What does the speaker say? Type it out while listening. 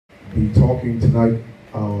be talking tonight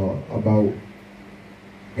about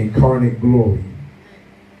incarnate glory,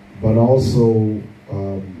 but also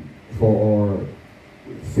for our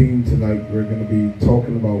theme tonight, we're going to be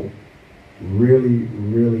talking about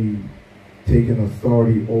really taking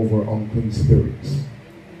authority over unclean spirits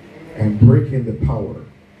and breaking the power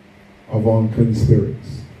of unclean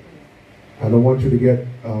spirits. I don't want you to get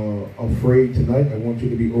afraid tonight. I want you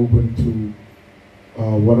to be open to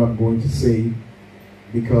what I'm going to say,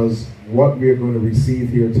 because what we are going to receive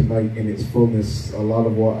here tonight in its fullness, a lot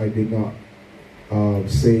of what I did not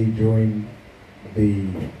say during the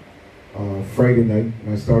Friday night,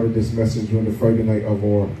 and I started this message during the Friday night of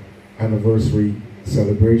our anniversary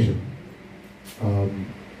celebration.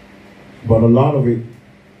 But a lot of it,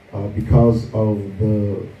 because of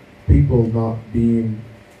the people not being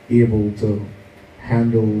able to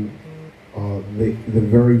handle the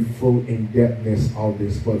very full in-depthness of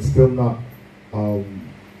this, but still not,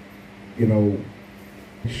 you know,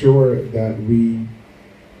 sure that we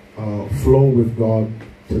flow with God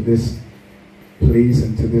to this place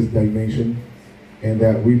and to this dimension, and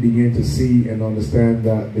that we begin to see and understand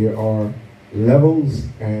that there are levels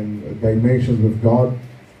and dimensions with God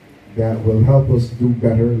that will help us do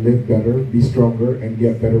better, live better, be stronger, and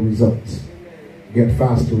get better results, get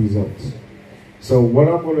faster results. So what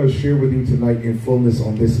I'm going to share with you tonight in fullness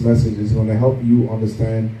on this message is going to help you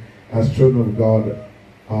understand, as children of God,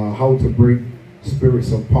 how to break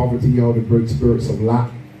spirits of poverty, how to break spirits of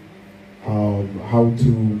lack, how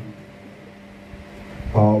to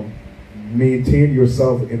maintain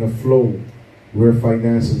yourself in a flow where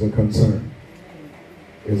finances are concerned.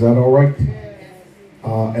 Is that all right?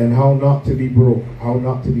 And how not to be broke, how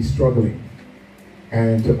not to be struggling,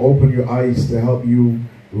 and to open your eyes to help you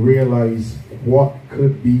realize what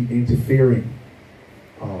could be interfering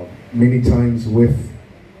many times with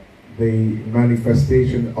the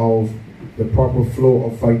manifestation of the proper flow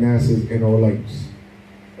of finances in our lives.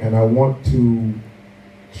 And I want to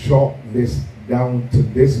chalk this down to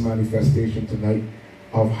this manifestation tonight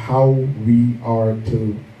of how we are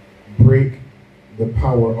to break the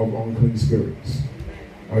power of unclean spirits.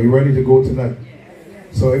 Are you ready to go tonight?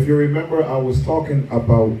 So if you remember, I was talking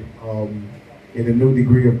about in a new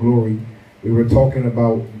degree of glory, we were talking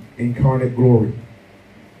about incarnate glory,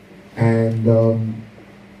 and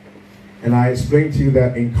I explained to you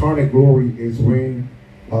that incarnate glory is when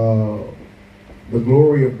the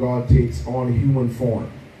glory of God takes on human form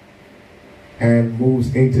and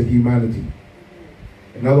moves into humanity.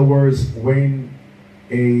 In other words, when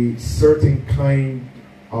a certain kind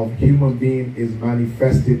of human being is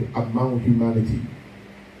manifested among humanity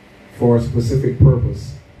for a specific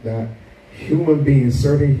purpose, that human beings,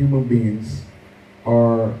 certain human beings,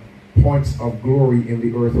 are points of glory in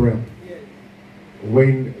the earth realm.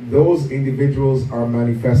 When those individuals are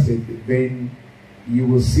manifested, then you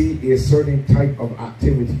will see a certain type of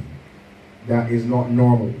activity that is not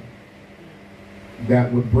normal,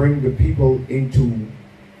 that would bring the people into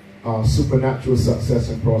supernatural success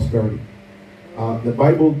and prosperity. The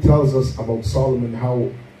Bible tells us about Solomon,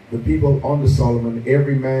 how the people under Solomon,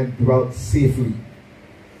 every man dwelt safely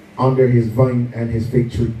under his vine and his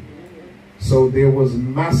fig tree. So there was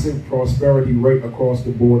massive prosperity right across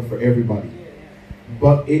the board for everybody.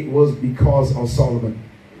 But it was because of Solomon.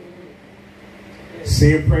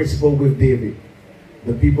 Same principle with David.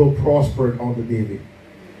 The people prospered under David.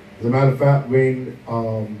 As a matter of fact, when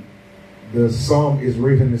the psalm is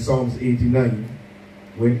written in Psalms 89,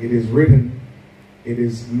 when it is written, it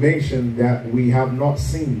is mentioned that we have not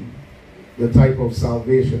seen the type of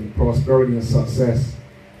salvation, prosperity, and success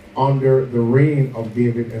under the reign of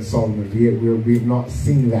David and Solomon. We've not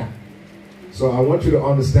seen that. So I want you to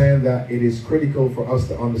understand that it is critical for us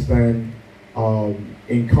to understand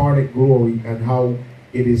incarnate glory and how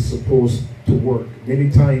it is supposed to work.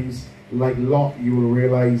 Many times, like Lot, you will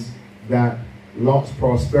realize that Lot's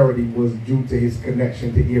prosperity was due to his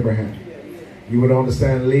connection to Abraham. You would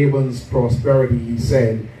understand Laban's prosperity. He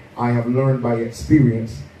said, I have learned by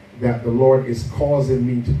experience that the Lord is causing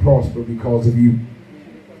me to prosper because of you.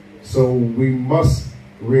 So we must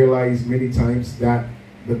realize many times that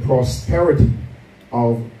the prosperity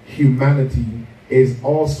of humanity is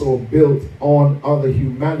also built on other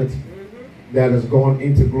humanity that has gone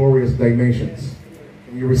into glorious dimensions.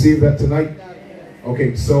 Can you receive that tonight?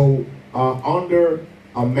 Okay, so under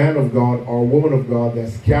a man of God or a woman of God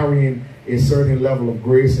that's carrying a certain level of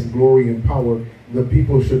grace and glory and power, the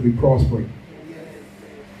people should be prospering.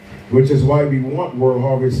 Which is why we want World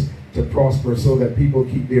Harvest to prosper, so that people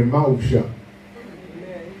keep their mouths shut.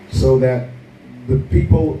 So that the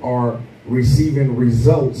people are receiving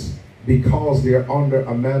results because they're under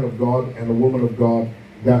a man of God and a woman of God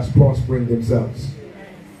that's prospering themselves,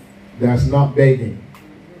 that's not begging.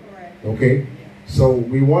 Okay? So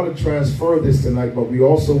we want to transfer this tonight, but we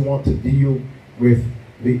also want to deal with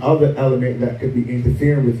the other element that could be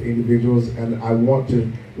interfering with individuals, and I want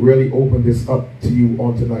to really open this up to you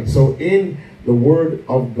on tonight. So in the Word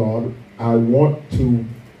of God, I want to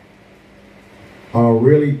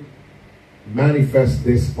really manifest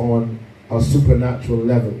this on a supernatural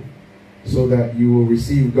level so that you will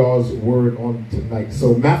receive God's Word on tonight.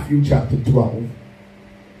 So Matthew chapter 12,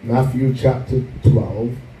 Matthew chapter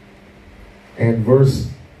 12 and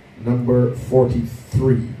verse number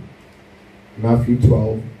 43. Matthew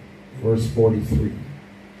 12, verse 43.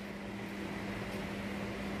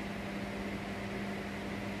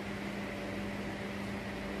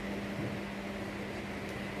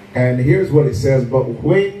 And here's what it says: but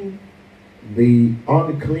when the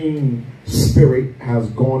unclean spirit has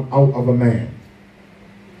gone out of a man,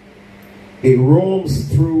 it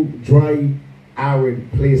roams through dry,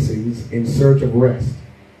 arid places in search of rest,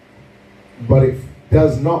 but it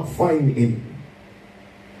does not find any.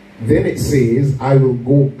 Then it says, I will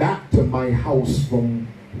go back to my house from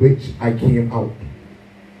which I came out.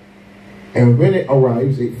 And when it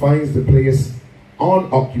arrives, it finds the place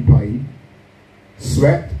unoccupied,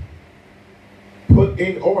 swept, put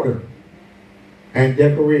in order, and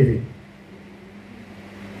decorated.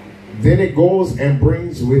 Then it goes and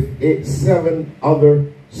brings with it 7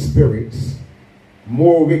 other spirits,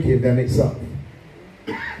 more wicked than itself.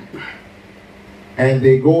 And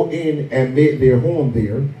they go in and make their home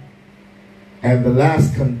there. And the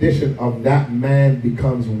last condition of that man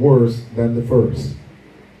becomes worse than the first.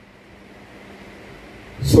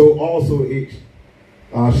 So also it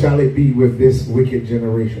shall it be with this wicked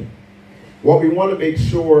generation. What we want to make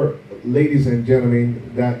sure, ladies and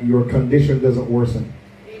gentlemen, that your condition doesn't worsen.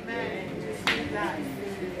 Amen.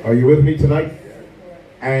 Are you with me tonight?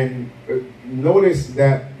 And notice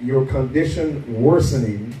that your condition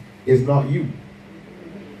worsening is not you.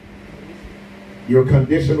 Your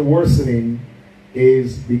condition worsening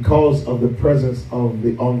is because of the presence of the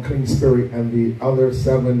unclean spirit and the other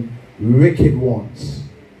 7 wicked ones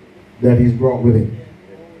that he's brought with him.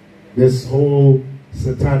 This whole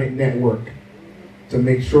satanic network to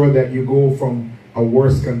make sure that you go from a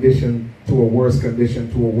worse condition to a worse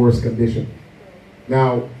condition to a worse condition.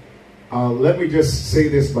 Now, let me just say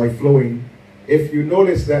this by flowing. If you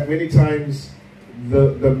notice that many times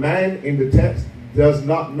the man in the text does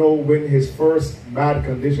not know when his first bad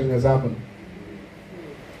condition has happened.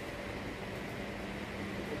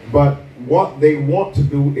 But what they want to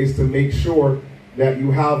do is to make sure that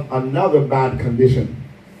you have another bad condition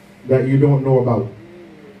that you don't know about.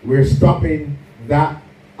 We're stopping that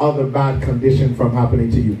other bad condition from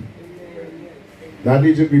happening to you. That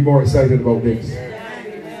needs you to be more excited about this.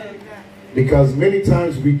 Because many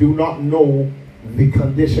times we do not know the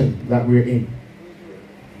condition that we're in.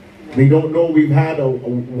 We don't know we've had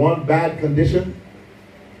one bad condition,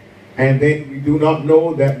 and then we do not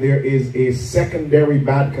know that there is a secondary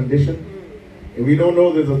bad condition. And we don't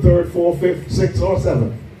know there's a 3rd, 4th, 5th, 6th, or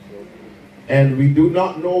 7th. And we do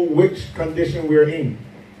not know which condition we're in.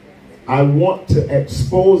 I want to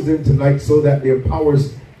expose them tonight so that their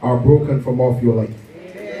powers are broken from off your life.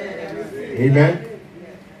 Amen?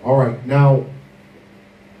 All right, now,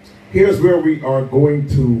 here's where we are going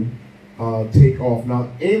to take off. Now,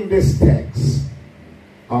 in this text,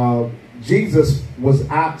 Jesus was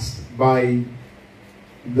asked by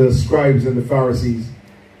the scribes and the Pharisees.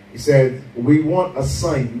 He said, we want a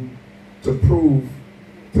sign to prove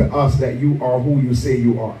to us that you are who you say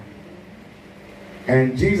you are.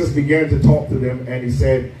 And Jesus began to talk to them, and he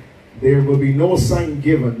said, there will be no sign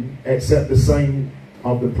given except the sign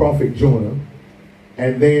of the prophet Jonah.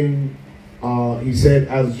 And then he said,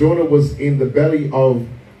 as Jonah was in the belly of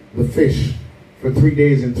the fish for 3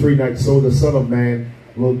 days and 3 nights, so the Son of Man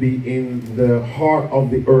will be in the heart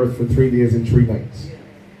of the earth for 3 days and 3 nights.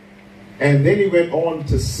 And then he went on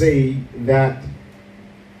to say that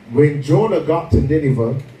when Jonah got to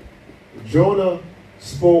Nineveh, Jonah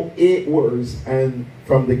spoke 8 words, and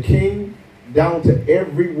from the king down to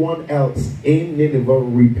everyone else in Nineveh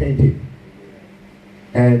repented.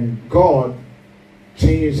 And God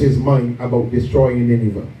changed his mind about destroying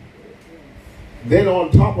Nineveh. Then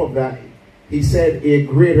on top of that, he said, a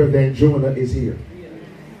greater than Jonah is here.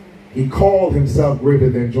 He called himself greater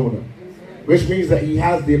than Jonah, which means that he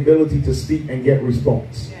has the ability to speak and get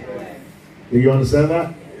response. Do you understand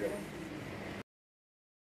that?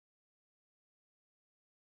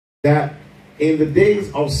 That in the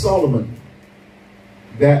days of Solomon,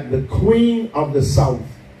 that the queen of the south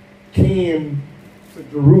came to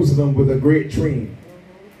Jerusalem with a great train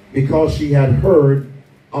because she had heard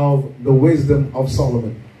of the wisdom of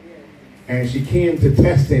Solomon. And she came to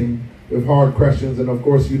test him with hard questions. And of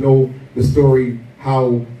course, you know the story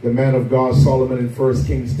how the man of God, Solomon, in 1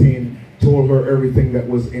 Kings 10, told her everything that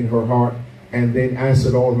was in her heart and then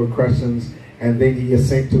answered all her questions. And then he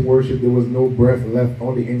ascended to worship. There was no breath left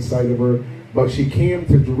on the inside of her. But she came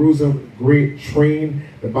to Jerusalem, great train.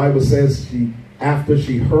 The Bible says after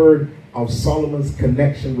she heard of Solomon's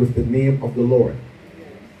connection with the name of the Lord,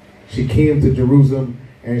 she came to Jerusalem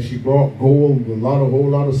and she brought gold, a whole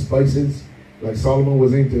lot of spices. Like Solomon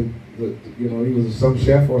was into, he was some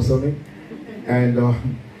chef or something. And,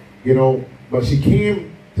 but she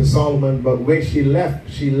came to Solomon, but when she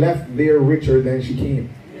left there richer than she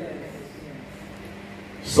came.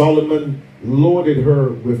 Solomon loaded her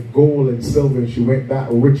with gold and silver, and she went back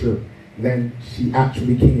richer than she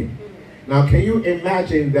actually came. Now, can you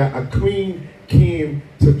imagine that a queen came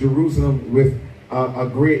to Jerusalem with a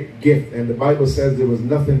great gift, and the Bible says there was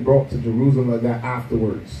nothing brought to Jerusalem like that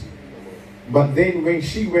afterwards. But then when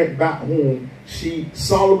she went back home,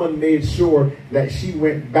 Solomon made sure that she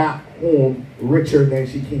went back home richer than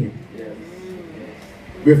she came.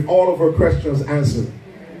 With all of her questions answered.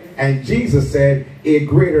 And Jesus said, a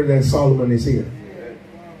greater than Solomon is here.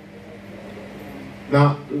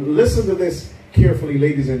 Now, listen to this carefully,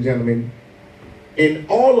 ladies and gentlemen. In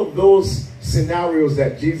all of those scenarios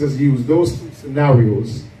that Jesus used, those two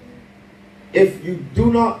scenarios, if you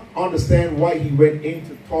do not understand why he went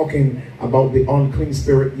into talking about the unclean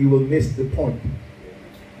spirit, you will miss the point.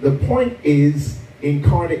 The point is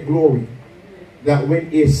incarnate glory. That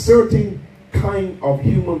when a certain kind of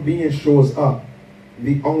human being shows up,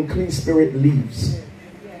 the unclean spirit leaves.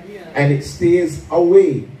 And it stays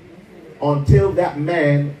away until that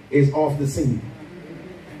man is off the scene.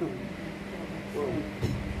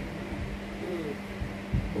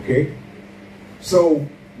 Okay? So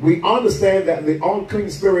we understand that the unclean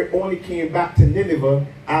spirit only came back to Nineveh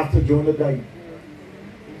after Jonah died.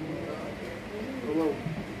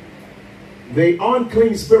 The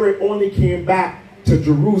unclean spirit only came back to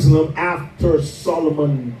Jerusalem after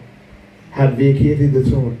Solomon had vacated the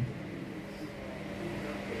throne.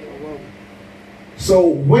 So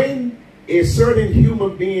when a certain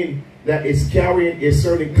human being that is carrying a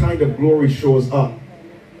certain kind of glory shows up,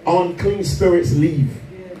 unclean spirits leave.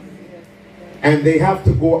 And they have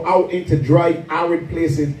to go out into dry, arid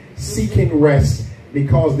places seeking rest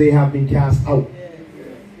because they have been cast out.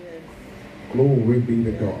 Glory be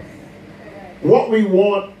to God. What we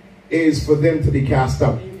want is for them to be cast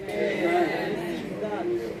out.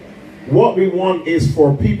 What we want is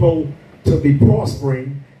for people to be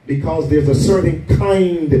prospering because there's a certain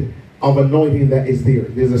kind of anointing that is there.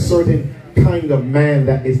 There's a certain kind of man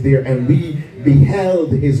that is there. And we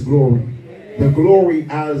beheld his glory. The glory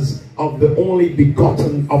as of the only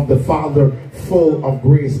begotten of the Father, full of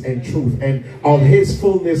grace and truth. And of his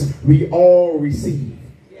fullness we all receive.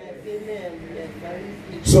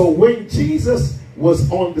 So when Jesus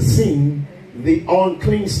was on the scene, the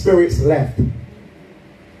unclean spirits left.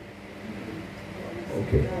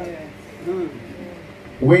 Okay.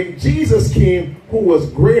 When Jesus came, who was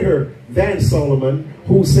greater than Solomon,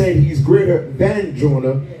 who said he's greater than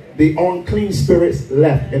Jonah, the unclean spirits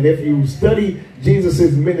left. And if you study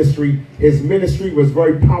Jesus' ministry, his ministry was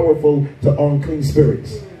very powerful to unclean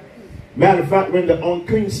spirits. Matter of fact, when the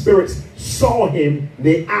unclean spirits saw him,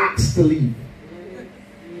 they asked to leave.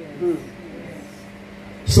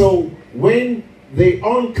 So when the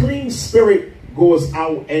unclean spirit goes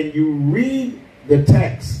out and you read the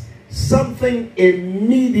text, something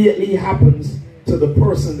immediately happens to the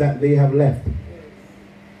person that they have left.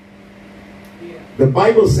 The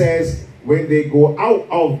Bible says when they go out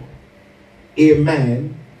of a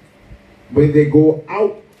man, they go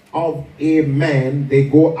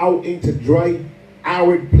out into dry,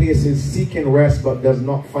 arid places seeking rest but does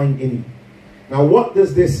not find any. Now what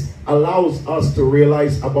does this allows us to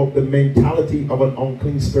realize about the mentality of an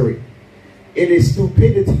unclean spirit? It is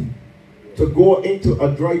stupidity to go into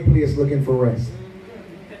a dry place looking for rest.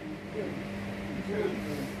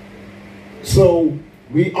 So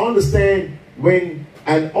we understand when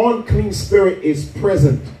an unclean spirit is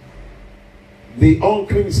present, the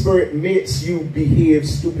unclean spirit makes you behave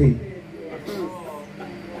stupid.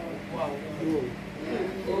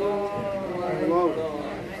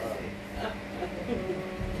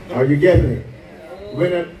 Are you getting it?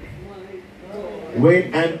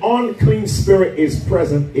 When an unclean spirit is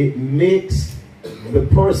present, it makes the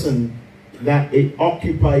person that it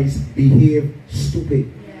occupies behave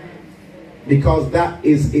stupid. Because that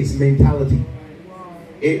is its mentality.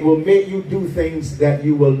 It will make you do things that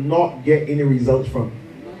you will not get any results from.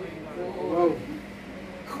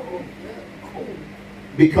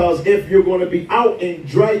 Because if you're going to be out in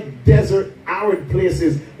dry, desert, arid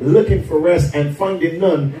places looking for rest and finding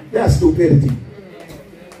none, that's stupidity.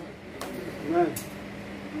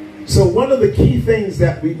 So one of the key things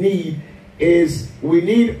that we need is we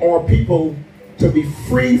need our people to be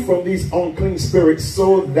free from these unclean spirits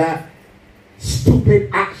so that stupid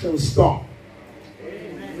actions stop.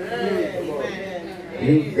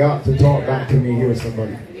 You've got to talk back to me here,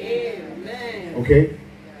 somebody. Okay?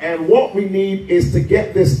 And what we need is to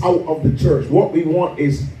get this out of the church. What we want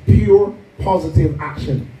is pure, positive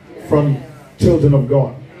action from children of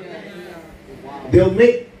God. They'll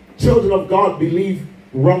make children of God believe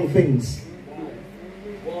wrong things.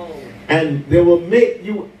 And they will make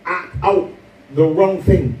you act out the wrong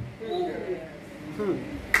thing.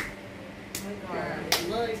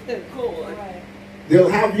 They'll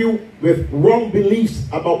have you with wrong beliefs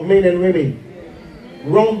about men and women.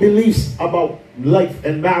 Wrong beliefs about life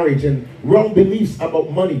and marriage, and wrong beliefs about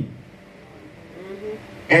money.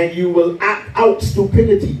 And you will act out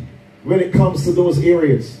stupidity when it comes to those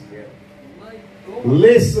areas.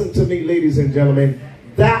 Listen to me, ladies and gentlemen.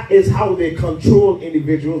 That is how they control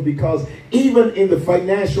individuals, because even in the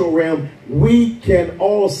financial realm, we can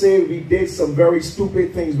all say we did some very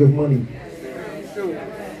stupid things with money.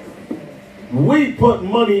 We put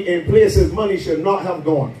money in places money should not have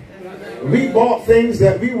gone. We bought things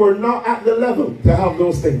that we were not at the level to have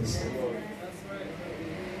those things.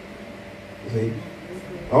 See?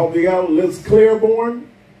 Oh, we got Liz Claiborne,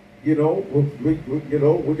 we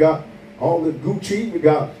got all the Gucci, we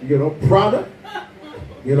got, Prada,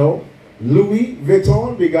 Louis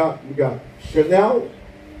Vuitton, we got Chanel,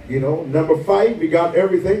 number 5, we got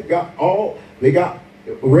everything, we got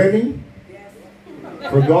Remy,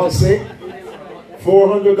 for God's sake,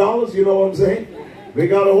 $400, you know what I'm saying? We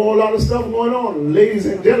got a whole lot of stuff going on. Ladies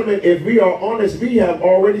and gentlemen, if we are honest, we have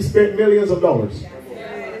already spent millions of dollars.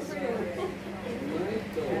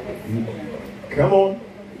 Come on.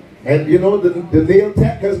 And the nail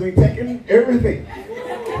tech has been taking everything.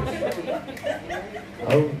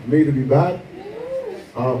 I don't mean to be bad.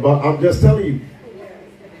 But I'm just telling you,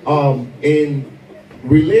 in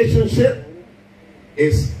relationship,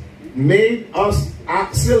 it's made us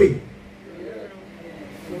act silly.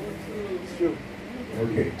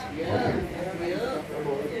 Okay.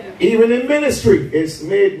 Even in ministry, it's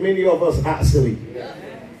made many of us act silly.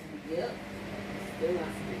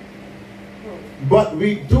 But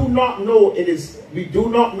we do not know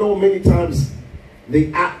many times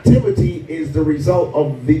the activity is the result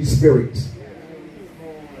of these spirits.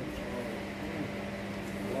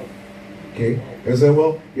 Okay. I say,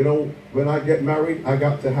 well, when I get married, I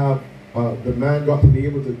got to have the man got to be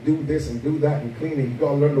able to do this and do that and clean, and you got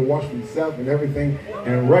to learn to wash himself and everything.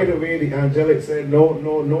 And right away the angelic said, no,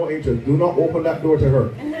 angel, do not open that door to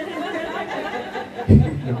her.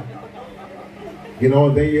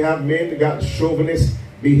 Then you have men that got chauvinist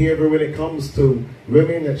behavior when it comes to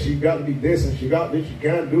women, that she got to be this and she got this, she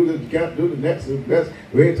can't do this, she can't do the next,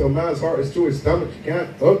 wait till a man's heart is to his stomach, she can't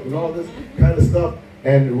hook and all this kind of stuff.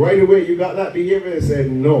 And right away you got that behavior and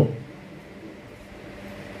said no.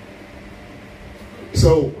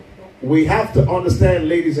 So we have to understand,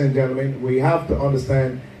 ladies and gentlemen, we have to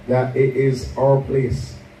understand that it is our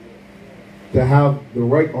place to have the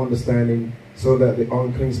right understanding so that the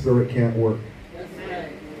unclean spirit can't work.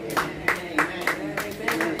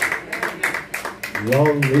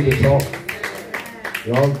 Y'all need to talk.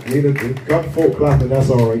 Y'all need to got folk clapping, that's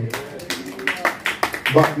all right.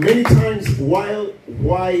 But many times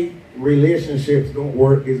why relationships don't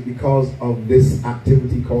work is because of this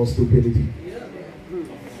activity called stupidity.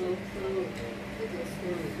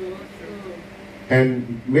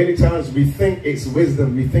 And many times we think it's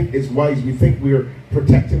wisdom, we think it's wise, we think we're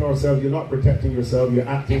protecting ourselves. You're not protecting yourself, you're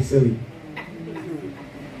acting silly.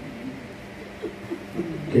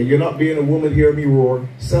 Okay, you're not being a woman, hear me roar.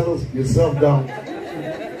 Settle yourself down.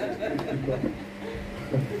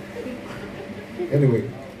 Anyway,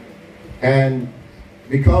 and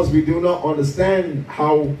because we do not understand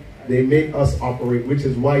how they make us operate, which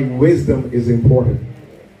is why wisdom is important.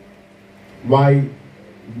 Why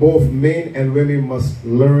both men and women must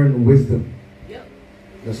learn wisdom.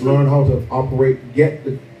 Just learn how to operate, get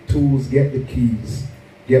the tools, get the keys,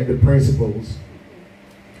 get the principles,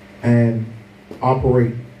 and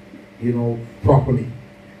operate, properly,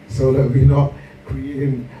 so that we're not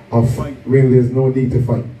creating a fight when there's no need to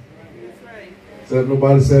fight. So that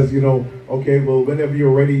nobody says, okay, well, whenever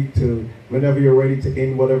you're ready to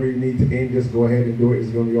end whatever you need to end, just go ahead and do it.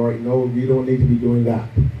 It's going to be all right. No, you don't need to be doing that.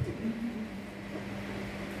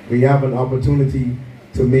 We have an opportunity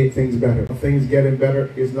to make things better. Things getting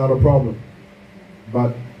better is not a problem.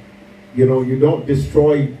 But You know, you don't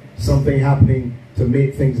destroy something happening to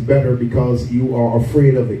make things better because you are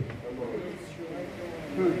afraid of it.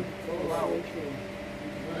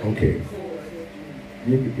 Okay.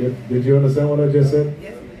 Did you understand what I just said?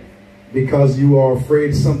 Because you are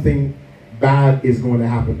afraid something bad is going to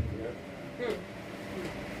happen.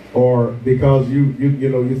 Or because you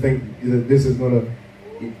think that this is going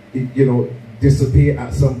to, dissipate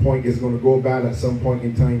at some point, it's going to go bad at some point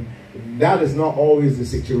in time. That is not always the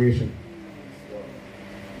situation.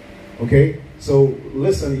 Okay? So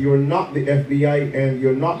listen, you're not the FBI and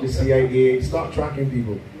you're not the CIA. Stop tracking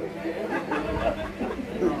people.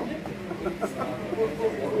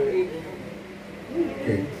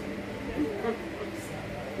 Okay.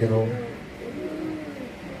 You know.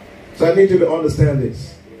 So I need you to understand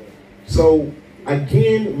this. So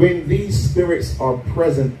again, when these spirits are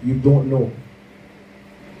present, you don't know.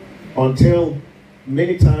 Until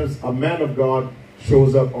many times a man of God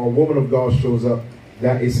shows up or a woman of God shows up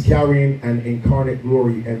that is carrying an incarnate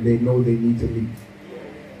glory and they know they need to leave.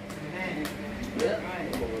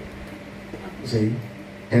 See?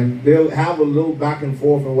 And they'll have a little back and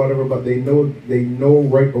forth and whatever, but they know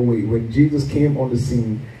right away. When Jesus came on the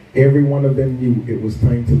scene, every one of them knew it was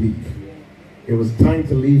time to leave. It was time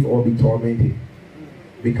to leave or be tormented.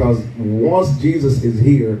 Because once Jesus is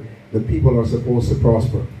here, the people are supposed to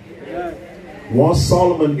prosper. Once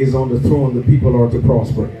Solomon is on the throne, the people are to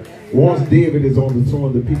prosper. Once David is on the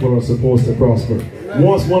throne, the people are supposed to prosper.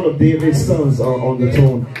 Once one of David's sons are on the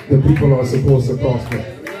throne, the people are supposed to prosper.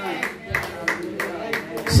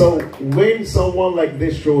 So when someone like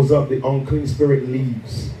this shows up, the unclean spirit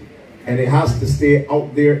leaves. And it has to stay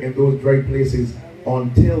out there in those dry places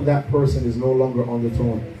until that person is no longer on the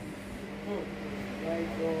throne.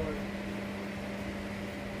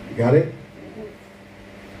 You got it?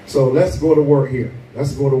 So let's go to work here.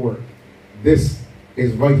 Let's go to work. This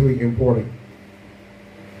is vitally important.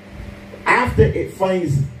 After it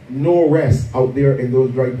finds no rest out there in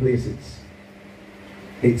those dry places,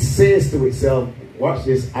 it says to itself, watch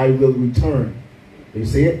this, I will return. You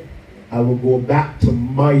see it? I will go back to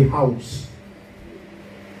my house.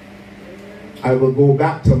 I will go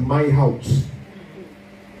back to my house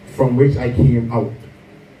from which I came out.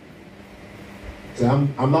 So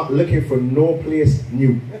I'm not looking for no place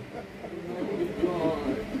new.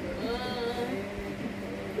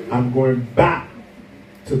 I'm going back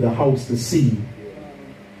to the house to see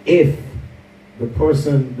if the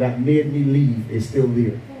person that made me leave is still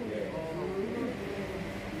there.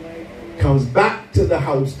 Comes back to the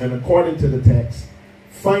house and according to the text,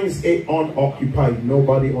 finds it unoccupied,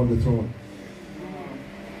 nobody on the throne.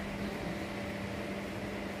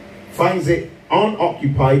 Finds it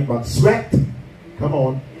unoccupied but swept, come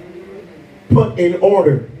on, put in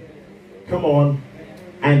order, come on,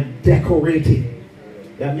 and decorated.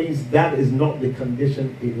 That means that is not the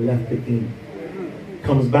condition it left it in.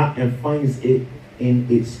 Comes back and finds it in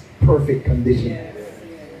its perfect condition.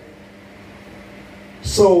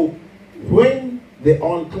 So when the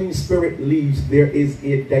unclean spirit leaves, there is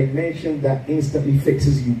a dimension that instantly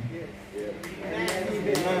fixes you.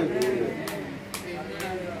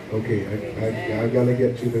 Okay, I gotta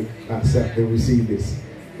get you to accept and receive this.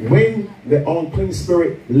 When the unclean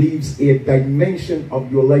spirit leaves, a dimension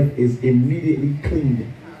of your life is immediately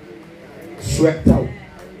cleaned, swept out,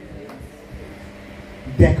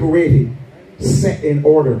 decorated, set in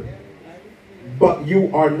order. But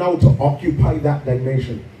you are now to occupy that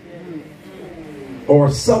dimension. Or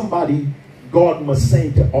somebody God must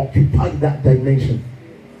send to occupy that dimension.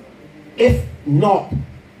 If not,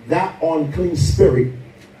 that unclean spirit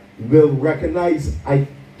will recognize I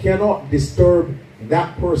cannot disturb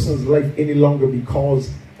that person's life any longer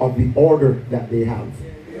because of the order that they have.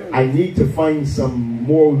 I need to find some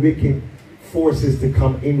more wicked forces to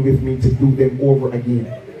come in with me to do them over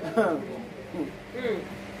again.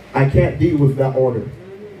 I can't deal with that order.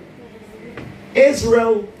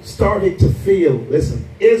 Israel started to feel, listen,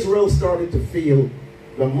 Israel started to feel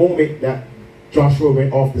the moment that Joshua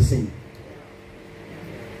went off the scene.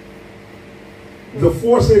 The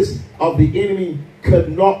forces of the enemy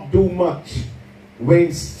could not do much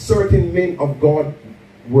when certain men of God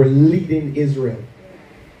were leading Israel.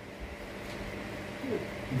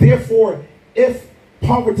 Therefore, if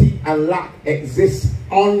poverty and lack exists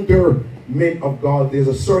under men of God, there's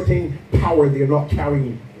a certain power they're not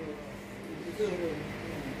carrying.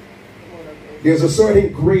 There's a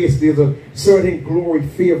certain grace, there's a certain glory,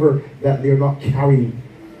 favor that they're not carrying.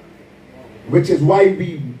 Which is why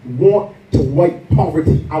we want to wipe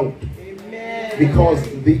poverty out. Amen. Because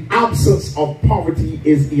the absence of poverty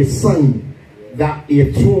is a sign that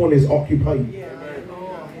a throne is occupied.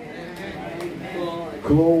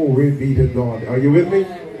 Glory be to God. Are you with me?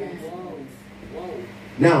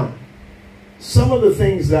 Now, some of the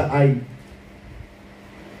things that I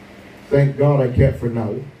thank God I kept for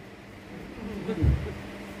now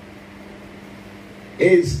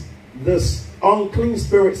is this unclean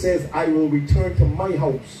spirit says, I will return to my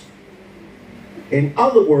house. In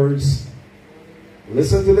other words,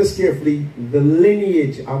 listen to this carefully, the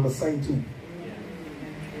lineage I'm assigned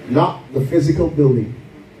to. Not the physical building.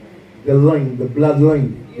 The line, the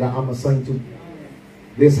bloodline that I'm assigned to.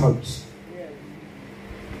 This house.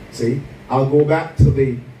 See, I'll go back to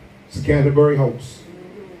the Scantlebury house.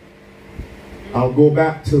 I'll go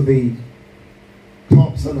back to the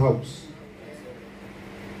Thompson house.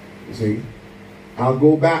 You see, I'll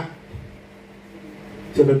go back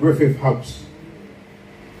to the Griffith house.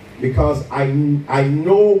 Because I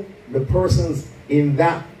know the persons in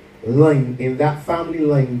that line, in that family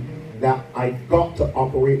line, that I got to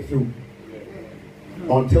operate through.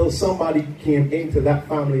 Until somebody came into that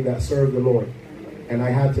family that served the Lord. And I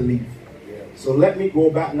had to leave. So let me go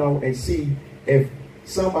back now and see if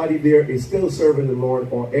somebody there is still serving the Lord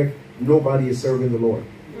or if nobody is serving the Lord.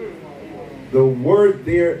 The word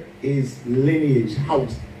there is lineage,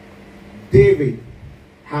 house. David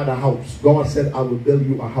had a house. God said, I will build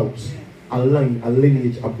you a house, a line, a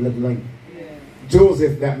lineage, a bloodline.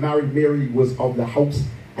 Joseph that married Mary was of the house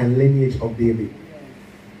and lineage of David.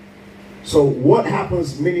 So what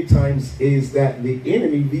happens many times is that the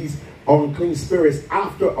enemy, these unclean spirits,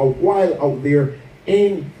 after a while out there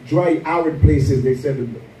in dry, arid places, they said,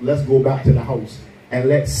 let's go back to the house and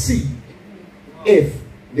let's see if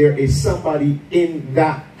there is somebody in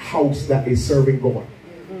that house that is serving God.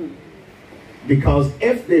 Because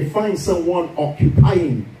if they find someone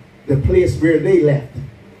occupying the place where they left,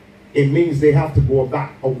 it means they have to go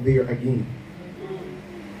back out there again.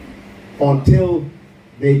 Until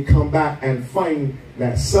they come back and find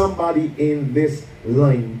that somebody in this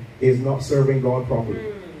line is not serving God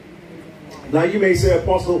properly. Now you may say,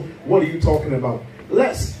 Apostle, what are you talking about?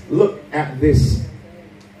 Let's look at this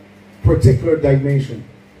particular dimension.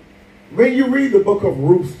 When you read the book of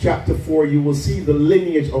Ruth chapter 4, you will see the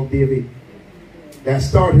lineage of David that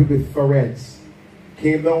started with Pharez,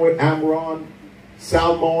 came down with Amron,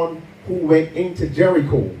 Salmon, who went into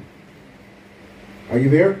Jericho. Are you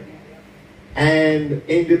there? And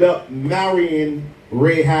ended up marrying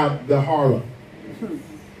Rahab the harlot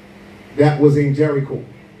that was in Jericho.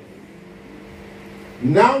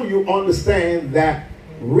 Now you understand that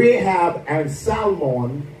Rahab and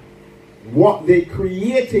Salmon, what they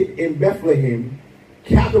created in Bethlehem,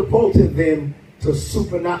 catapulted them to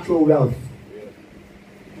supernatural wealth.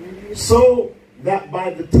 So that by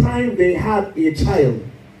the time they had a child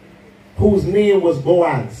whose name was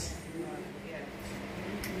Boaz,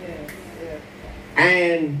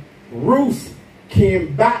 and Ruth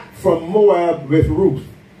came back from Moab with Ruth.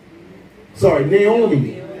 Sorry,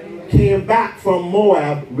 Naomi came back from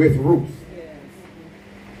Moab with Ruth.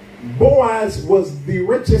 Boaz was the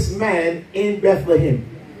richest man in Bethlehem.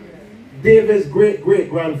 David's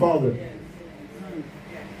great-great-grandfather.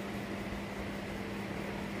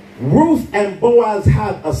 Ruth and Boaz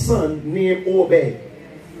had a son named Obed.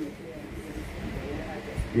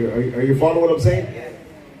 Are you following what I'm saying?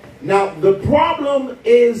 Now, the problem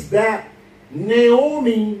is that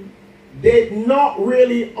Naomi did not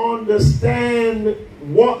really understand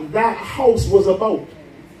what that house was about.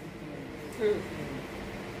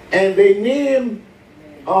 And they named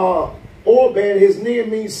Obed, his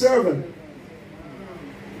name means servant.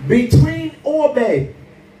 Between Obed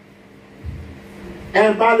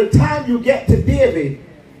and by the time you get to David,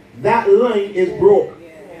 that line is broke.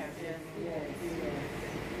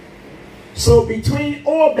 So between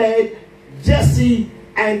Obed, Jesse,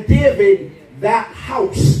 and David, that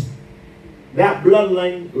house, that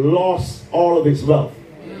bloodline lost all of its wealth.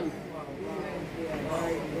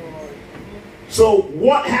 So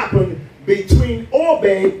what happened between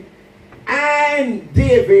Obed and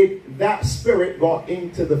David, that spirit got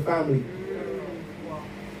into the family.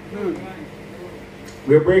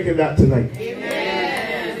 We're breaking that tonight.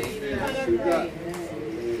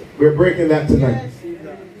 We're breaking that tonight.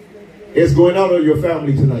 It's going out of your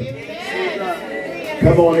family tonight.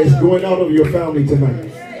 Come on, it's going out of your family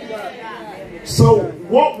tonight. So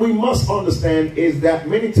what we must understand is that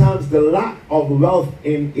many times the lack of wealth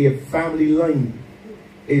in a family line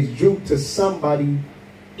is due to somebody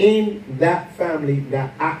in that family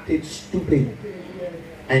that acted stupid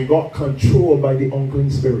and got controlled by the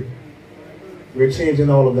unclean spirit. We're changing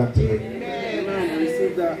all of that tonight.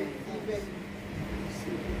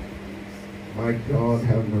 My God,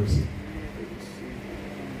 have mercy.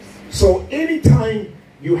 So anytime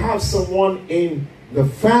you have someone in the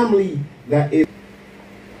family that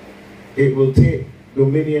it will take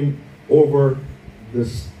dominion over the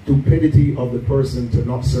stupidity of the person to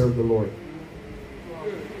not serve the Lord.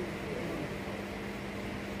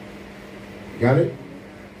 Got it?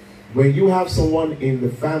 When you have someone in the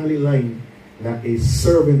family line that is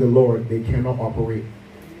serving the Lord, they cannot operate.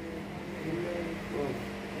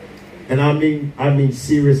 And I mean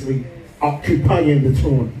seriously, occupying the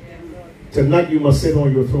throne. Tonight you must sit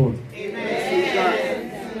on your throne.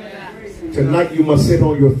 Tonight you must sit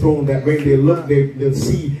on your throne, that when they look, they'll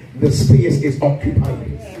see the space is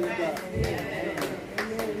occupied.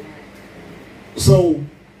 So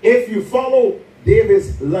if you follow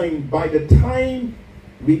David's line, by the time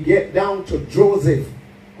we get down to Joseph,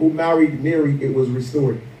 who married Mary, it was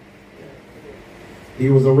restored. He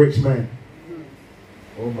was a rich man.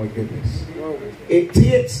 Oh my goodness. It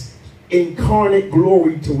takes incarnate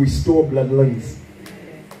glory to restore bloodlines.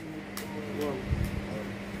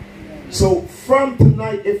 So from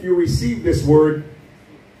tonight, if you receive this word,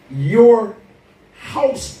 your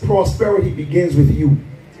house prosperity begins with you.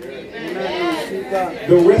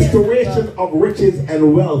 The restoration of riches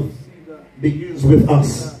and wealth begins with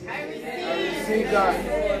us.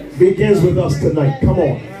 Begins with us tonight. Come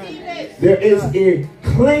on. There is a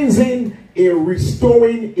cleansing, a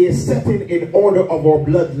restoring, a setting in order of our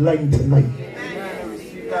bloodline tonight.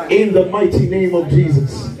 In the mighty name of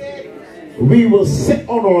Jesus. We will sit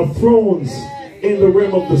on our thrones in the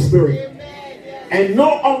realm of the Spirit. And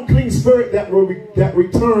no unclean spirit that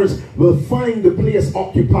returns will find the place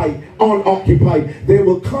occupied, unoccupied. They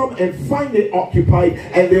will come and find it occupied,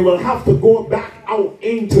 and they will have to go back out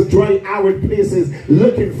into dry, arid places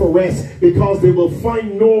looking for rest, because they will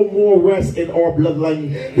find no more rest in our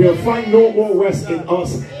bloodline. They'll find no more rest in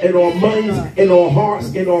us, in our minds, in our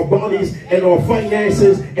hearts, in our bodies, in our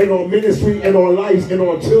finances, in our ministry, in our lives, in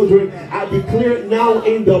our children. I declare it now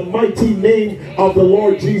in the mighty name of the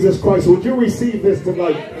Lord Jesus Christ. Would you receive this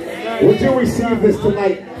tonight? Would you receive this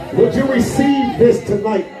tonight? Would you receive this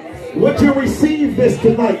tonight? Would you receive this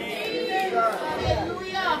tonight?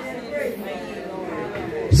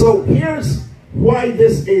 So here's why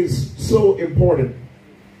this is so important.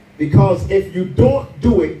 Because if you don't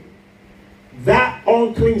do it, that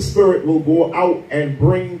unclean spirit will go out and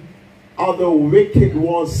bring other wicked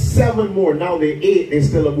ones, 7 more. Now they're 8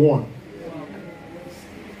 instead of 1.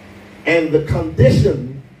 And the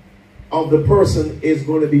condition of the person is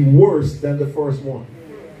going to be worse than the first one.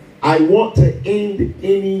 I want to end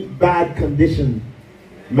any bad condition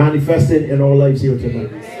manifested in our lives here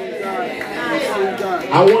tonight.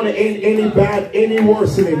 I want to end any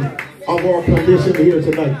worsening of our condition here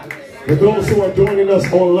tonight. For those who are joining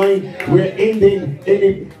us online, we're ending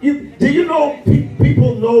any... do you know,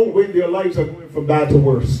 people know when their lives are going from bad to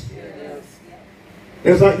worse?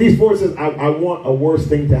 It's like these forces, I want a worse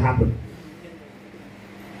thing to happen.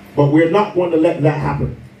 But we're not going to let that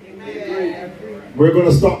happen. We're going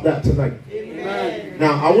to stop that tonight.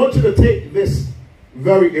 Now, I want you to take this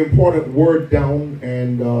very important word down,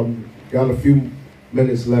 and got a few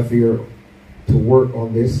minutes left here to work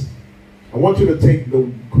on this. I want you to take the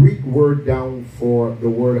Greek word down for the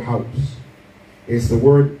word house. It's the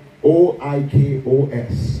word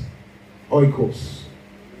O-I-K-O-S. Oikos.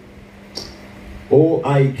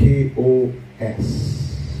 O-I-K-O-S.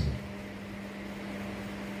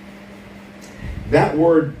 That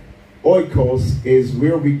word oikos is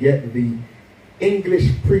where we get the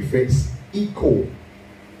English prefix eco.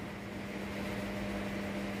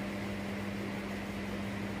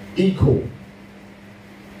 Eco.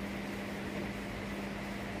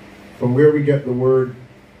 From where we get the word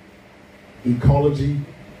ecology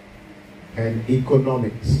and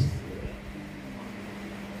economics.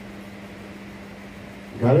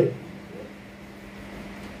 Got it?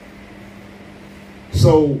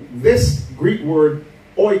 So this Greek word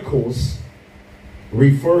oikos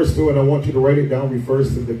refers to, and I want you to write it down,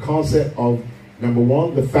 refers to the concept of, number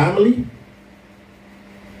 1, the family.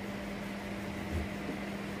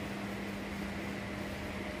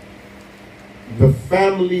 The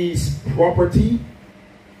family's property.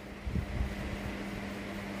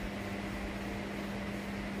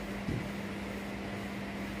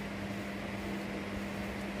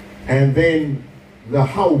 And then the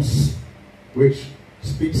house, which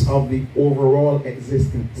speaks of the overall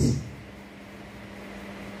existence.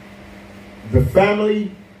 The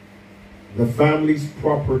family, the family's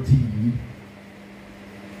property,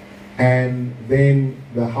 and then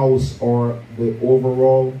the house, or the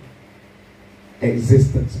overall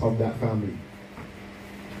existence of that family.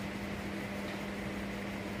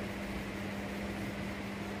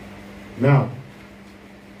 Now,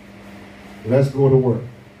 let's go to work.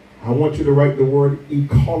 I want you to write the word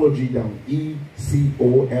ecology down. E-C-O-L-O-G-Y.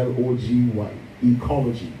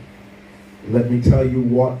 Ecology. Let me tell you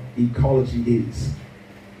what ecology is.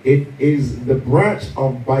 It is the branch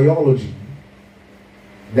of biology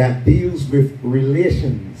that deals with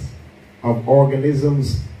relations of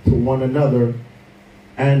organisms to one another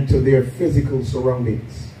and to their physical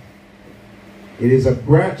surroundings. It is a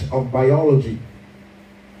branch of biology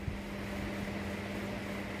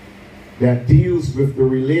that deals with the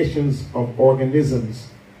relations of organisms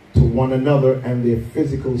to one another and their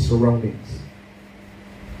physical surroundings.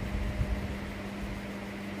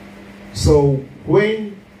 So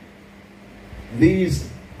when these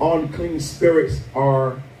unclean spirits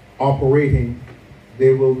are operating,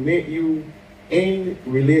 they will make you in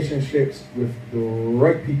relationships with the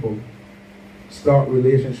right people start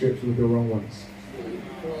relationships with the wrong ones.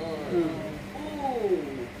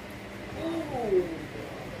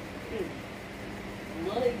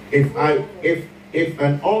 If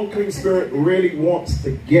an unclean spirit really wants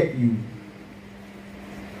to get you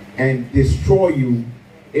and destroy you,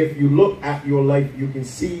 if you look at your life, you can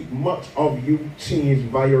see much of you change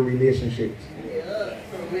via relationships.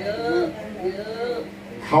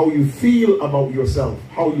 How you feel about yourself,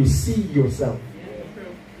 how you see yourself,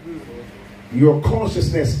 your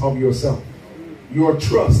consciousness of yourself, your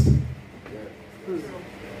trust,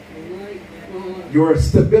 your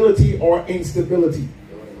stability or instability,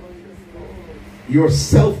 your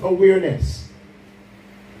self-awareness,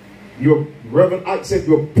 your, Reverend Ike said,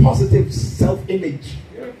 your positive self-image.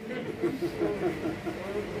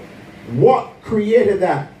 What created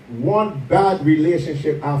that? One bad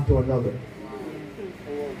relationship after another.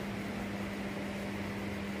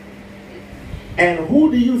 And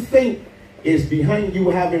who do you think is behind you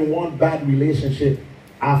having one bad relationship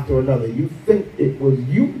after another? You think it was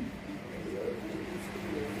you?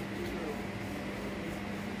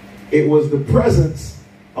 It was the presence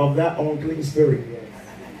of that unclean spirit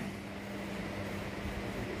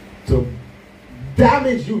to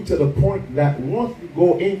damage you to the point that once you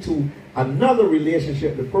go into another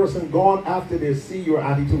relationship, the person gone after they see your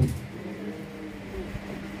attitude.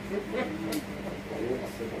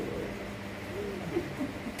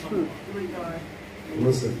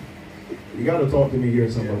 Listen, you got to talk to me here,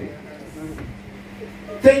 somebody.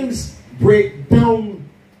 Things break down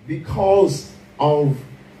because of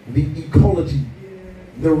the ecology,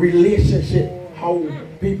 the relationship, how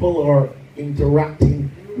people are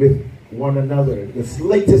interacting with one another. The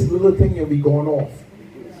slightest little thing you'll be going off.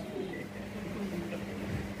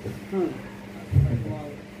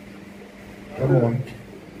 Come on.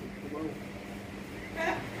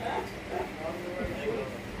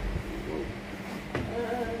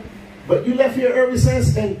 But you left here early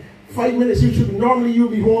since, and 5 minutes you should normally you'll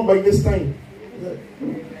be home by this time.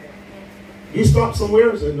 You stop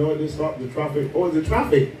somewhere, so no, they stop the traffic. Oh, the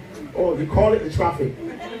traffic. Oh, you call it the traffic.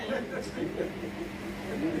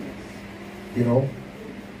 You know.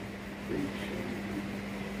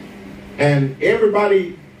 And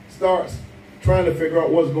everybody starts trying to figure out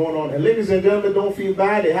what's going on. And ladies and gentlemen, don't feel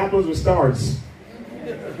bad. It happens with stars.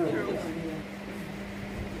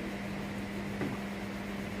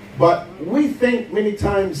 But we think many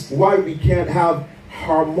times why we can't have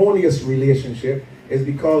harmonious relationship is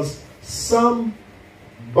because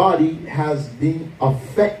somebody has been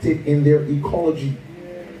affected in their ecology.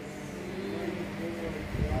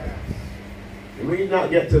 We need not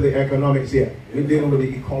get to the economics yet. We're dealing with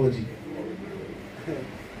the ecology.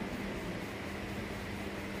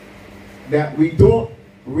 That we don't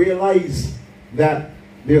realize that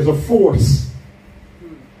there's a force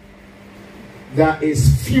that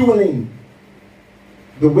is fueling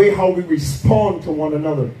the way how we respond to one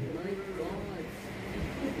another.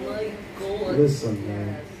 Listen,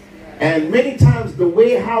 man. And many times the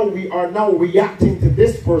way how we are now reacting to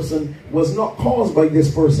this person was not caused by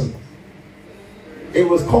this person. It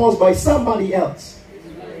was caused by somebody else.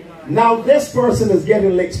 Now this person is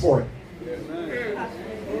getting licks for it.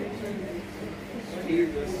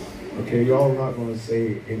 Okay, y'all not going to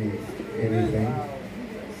say anything.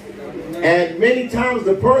 And many times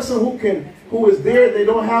the person who is there, they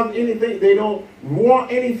don't have anything, they don't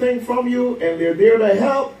want anything from you, and they're there to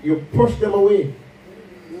help, you push them away.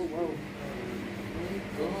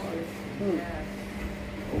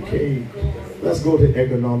 Okay, let's go to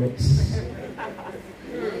economics.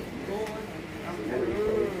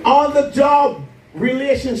 On the job,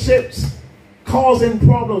 relationships causing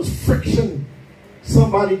problems, friction.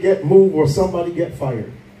 Somebody get moved or somebody get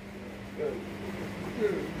fired.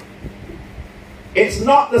 It's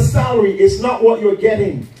not the salary, it's not what you're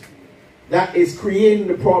getting that is creating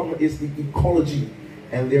the problem, it's the ecology.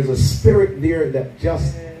 And there's a spirit there that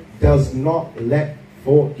just does not let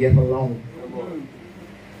folk get along.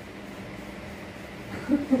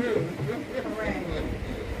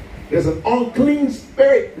 There's an unclean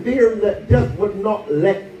spirit there that just would not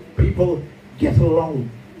let people get along.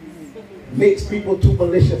 Makes people too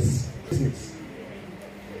malicious. Business.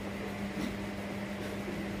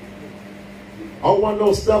 I want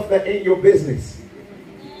no stuff that ain't your business.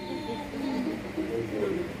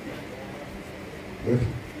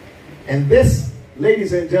 And this,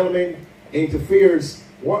 ladies and gentlemen, interferes,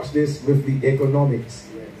 watch this, with the economics.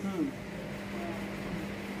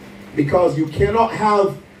 Because you cannot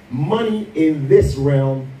have money in this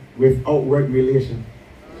realm without regulation.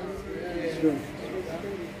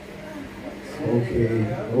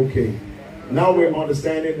 Okay. Now we're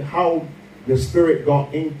understanding how the spirit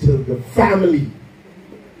got into the family.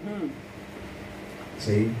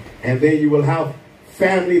 See? And then you will have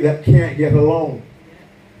family that can't get along.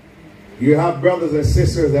 You have brothers and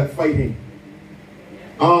sisters that fighting.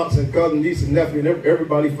 Aunts and cousins, nieces and nephews,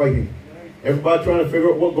 everybody fighting. Everybody trying to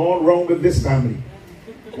figure out what's going wrong with this family.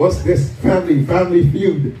 What's this family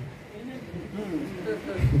feud?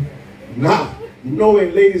 Now,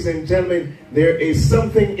 knowing, ladies and gentlemen, there is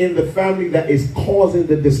something in the family that is causing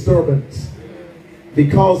the disturbance.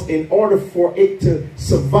 Because in order for it to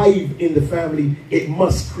survive in the family, it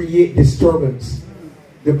must create disturbance.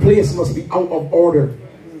 The place must be out of order.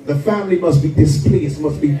 The family must be displaced,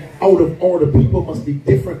 must be out of order. People must be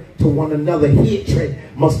different to one another. Hatred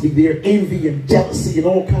must be there. Envy and jealousy and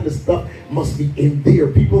all kind of stuff must be in there.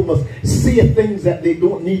 People must say things that they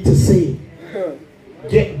don't need to say.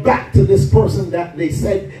 Get back to this person that they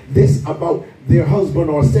said this about their husband,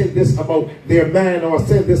 or said this about their man, or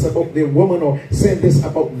said this about their woman, or said this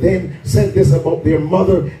about them, said this about their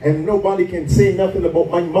mother, and nobody can say nothing about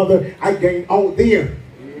my mother. I gang out there.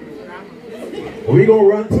 We're going to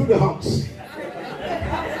run through the house.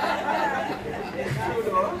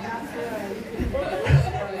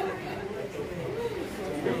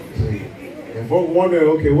 And folks wonder,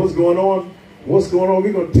 okay, what's going on? What's going on?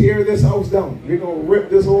 We're going to tear this house down. We're going to rip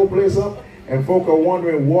this whole place up. And folk are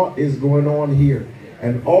wondering what is going on here.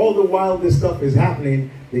 And all the while this stuff is happening,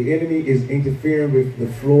 the enemy is interfering with the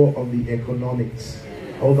flow of the economics.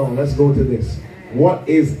 Hold on, let's go to this. What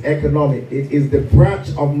is economic? It is the branch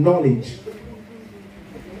of knowledge.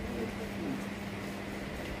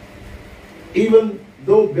 Even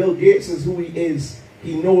though Bill Gates is who he is,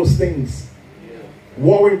 he knows things.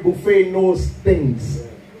 Warren Buffett knows things.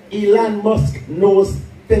 Elon Musk knows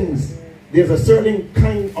things. There's a certain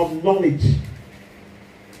kind of knowledge.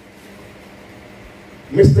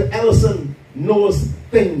 Mr. Ellison knows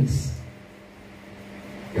things.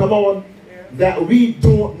 Come on. That we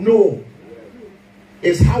don't know.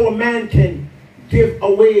 It's how a man can give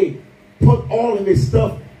away, put all of his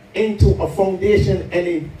stuff into a foundation, and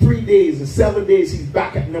in 3 days and 7 days he's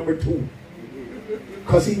back at number 2.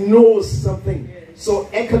 Because he knows something. So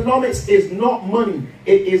economics is not money.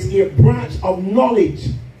 It is a branch of knowledge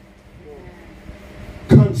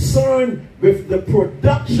concerned with the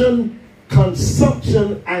production,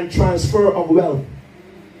 consumption, and transfer of wealth.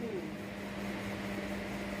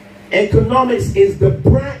 Economics is the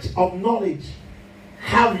branch of knowledge.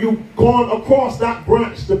 Have you gone across that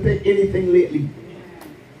branch to pick anything lately?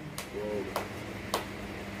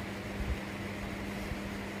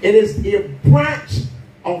 It is a branch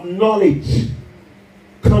of knowledge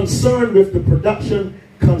concerned with the production,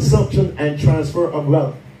 consumption, and transfer of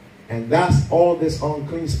wealth. And that's all this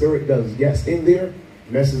unclean spirit does. Gets in there,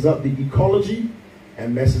 messes up the ecology,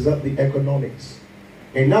 and messes up the economics.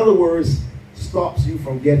 In other words, stops you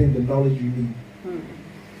from getting the knowledge you need.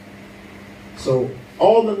 So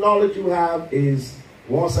all the knowledge you have is,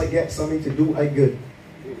 once I get something to do, I good.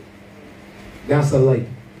 That's a lie.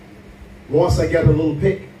 Once I get a little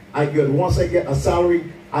pick, I good. Once I get a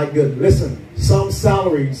salary, I good. Listen, some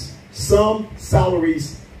salaries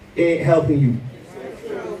ain't helping you.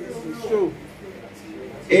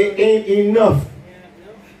 It ain't enough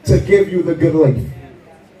to give you the good life.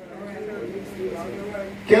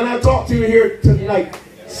 Can I talk to you here tonight?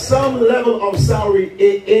 Some level of salary,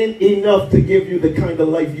 it ain't enough to give you the kind of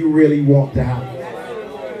life you really want to have.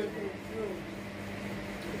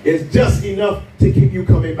 It's just enough to keep you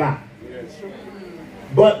coming back.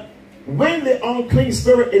 But when the unclean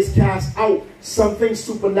spirit is cast out, something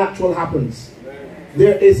supernatural happens.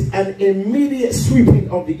 There is an immediate sweeping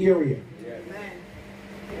of the area.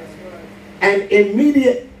 An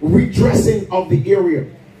immediate redressing of the area.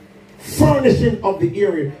 Furnishing of the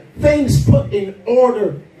area. Things put in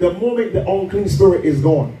order the moment the unclean spirit is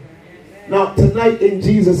gone. Now tonight in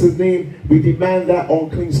Jesus' name, we demand that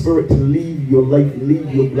unclean spirit to leave your life,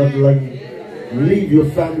 leave your bloodline. leave your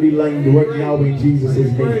family line right now in Jesus'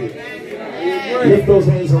 name. Lift those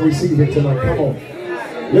hands and receive it tonight. Come on.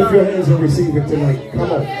 Lift your hands and receive it tonight.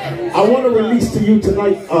 Come on. I want to release to you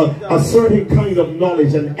tonight a certain kind of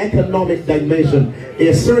knowledge, an economic dimension,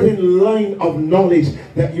 a certain line of knowledge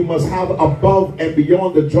that you must have above and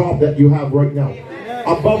beyond the job that you have right now,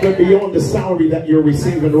 above and beyond the salary that you're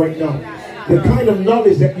receiving right now. The kind of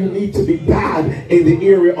knowledge that you need to be bad in the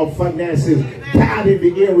area of finances, bad in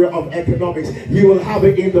the area of economics, you will have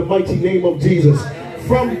it in the mighty name of Jesus.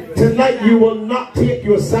 From tonight, you will not take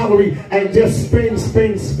your salary and just spend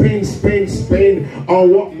on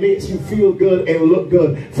what makes you feel good and look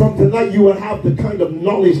good. From tonight, you will have the kind of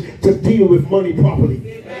knowledge to deal with money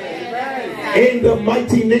properly. In the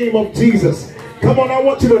mighty name of Jesus. Come on, I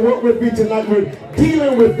want you to work with me tonight. We're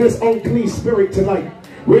dealing with this unclean spirit tonight.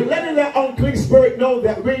 We're letting that unclean spirit know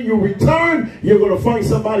that when you return, you're going to find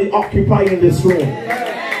somebody occupying this room.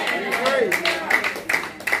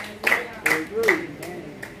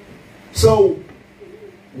 So,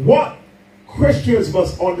 what Christians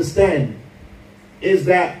must understand is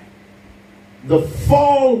that the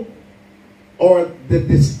fall or the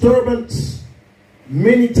disturbance,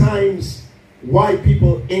 many times why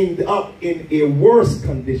people end up in a worse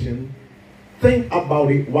condition, think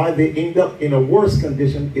about it, why they end up in a worse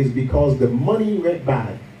condition is because the money went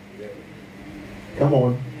bad. Come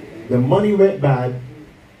on. The money went bad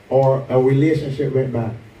or a relationship went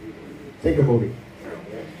bad. Think about it.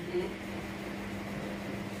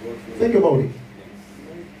 Think about it.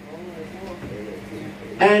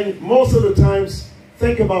 And most of the times,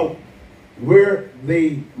 think about where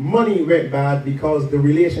the money went bad because the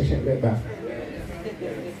relationship went bad.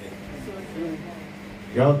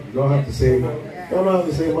 Y'all don't have to say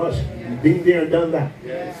much. You've been there and done that.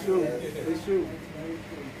 It's true. It's true.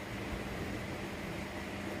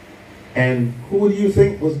 And who do you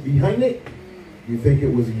think was behind it? You think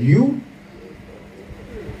it was you?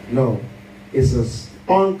 No. It's a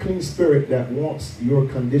unclean spirit that wants your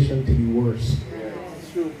condition to be worse.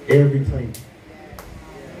 Every time.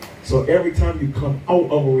 So every time you come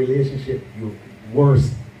out of a relationship, you're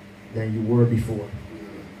worse than you were before.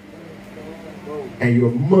 And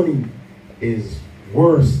your money is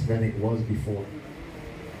worse than it was before.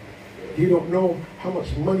 You don't know how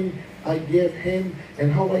much money I give him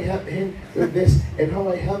and how I help him with this and how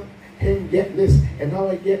I help him get this and how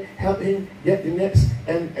I help him get the next.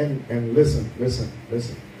 And listen.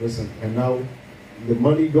 And now the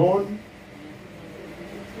money gone,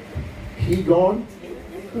 he gone,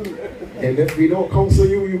 and if we don't counsel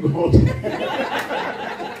you, you gone.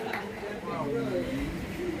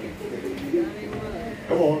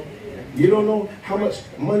 Come on. You don't know how much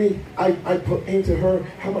money I put into her,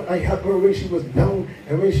 how much I helped her when she was down,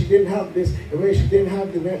 and when she didn't have this, and when she didn't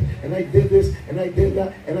have the next, and I did this, and I did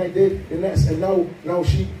that, and I did the next, and now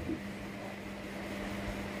she.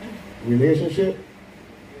 Relationship,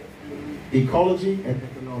 ecology, and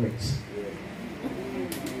economics.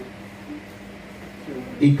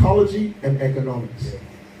 Ecology and economics.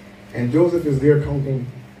 And Joseph is there counting.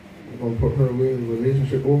 We're going to put her away, the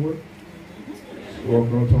relationship over. She's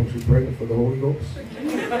walking around talking she's pregnant for the Holy Ghost.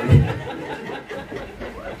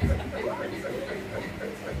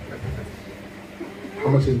 How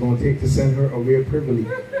much is going to take to send her away privily?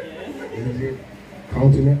 Is it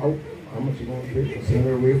counting it out? How much you going to take to send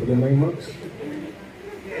her away for the 9 months?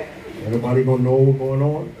 Everybody going to know what's going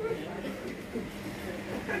on?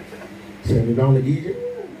 Send her down to Egypt?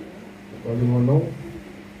 Everybody going to know?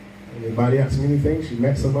 Everybody asks me anything? She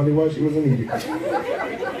met somebody while she was in Egypt.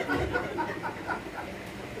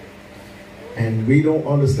 And we don't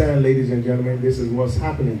understand, ladies and gentlemen, this is what's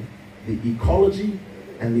happening. The ecology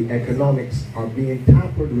and the economics are being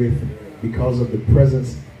tampered with because of the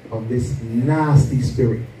presence of this nasty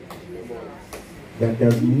spirit that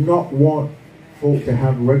does not want folk to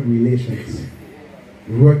have right relationships,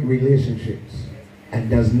 and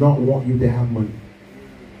does not want you to have money.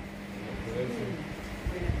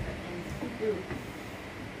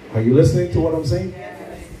 Are you listening to what I'm saying?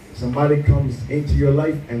 Somebody comes into your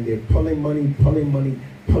life and they're pulling money from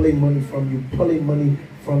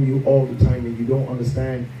you all the time, and you don't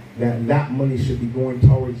understand that that money should be going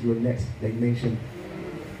towards your next dimension.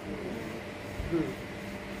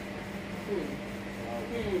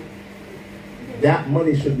 That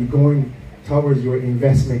money should be going towards your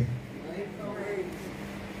investment.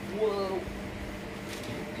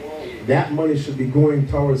 That money should be going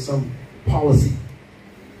towards some policy,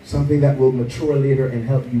 something that will mature later and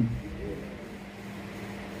help you.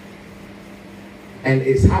 And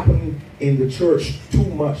it's happening in the church too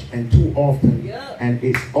much and too often. And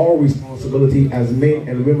it's our responsibility as men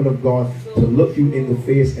and women of God to look you in the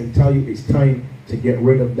face and tell you it's time to get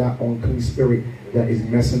rid of that unclean spirit that is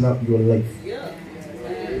messing up your life.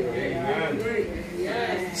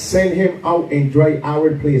 Send him out in dry,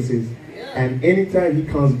 arid places. And anytime he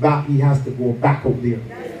comes back, he has to go back out there.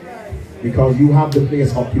 Because you have the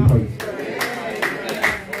place occupied.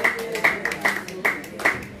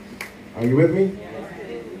 Are you with me?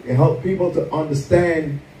 It helps people to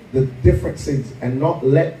understand the differences and not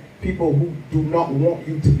let people who do not want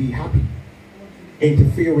you to be happy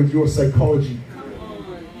interfere with your psychology. Come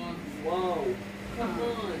on. Wow. Come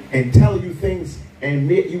on. And tell you things and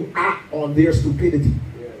make you act on their stupidity.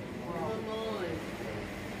 Come on.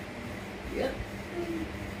 Yep.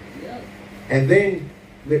 Yep. And then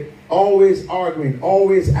they're always arguing,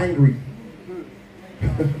 always angry.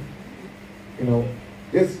 You know,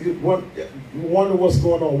 this wonder what's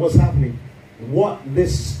going on, what's happening. What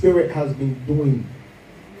this spirit has been doing,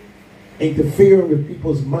 interfering with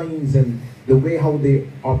people's minds and the way how they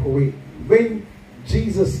operate. When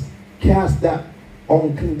Jesus cast that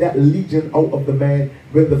legion out of the man,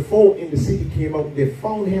 when the foe in the city came out, they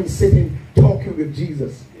found him sitting talking with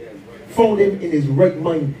Jesus, found him in his right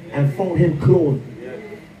mind, and found him clothed.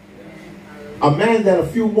 A man that a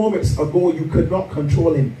few moments ago you could not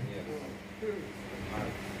control him.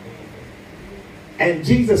 And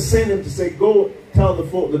Jesus sent him to say, go tell the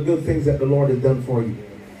folk the good things that the Lord has done for you.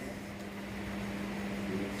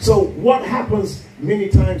 So what happens many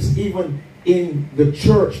times even in the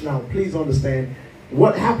church now, please understand,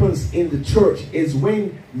 what happens in the church is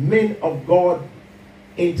when men of God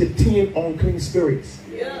entertain unclean spirits.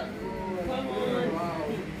 Yeah. Come on.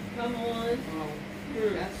 Come on.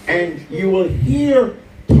 And you will hear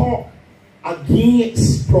talk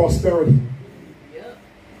against prosperity.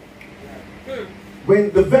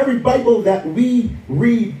 When the very Bible that we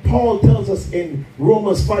read, Paul tells us in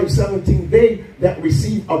Romans 5:17, they that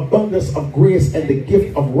receive abundance of grace and the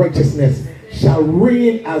gift of righteousness shall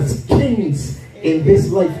reign as kings in this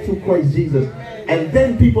life through Christ Jesus. And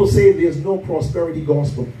then people say there's no prosperity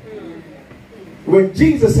gospel. When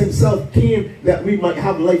Jesus himself came that we might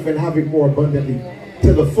have life and have it more abundantly,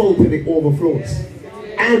 to the full, to the overflows.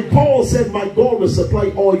 And Paul said, my God will supply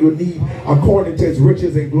all your need according to his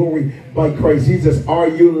riches and glory by Christ Jesus. Are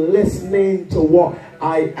you listening to what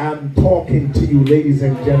I am talking to you, ladies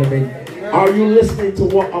and gentlemen? Are you listening to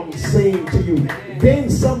what I'm saying to you?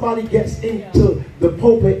 Then somebody gets into the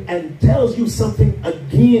pulpit and tells you something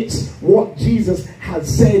against what Jesus has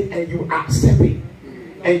said, and you accept it.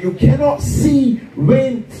 And you cannot see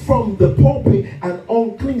when from the pulpit an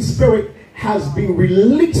unclean spirit has been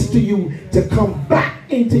released to you to come back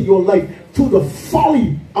into your life through the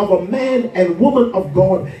folly of a man and woman of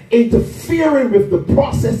God interfering with the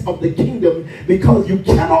process of the kingdom, because you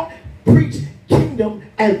cannot preach kingdom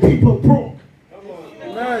and people broke. Come on.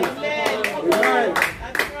 Amen. Amen.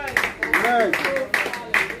 That's right. Amen.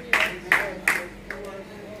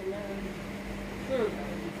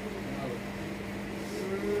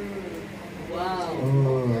 Wow.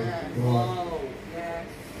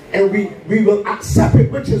 And we will accept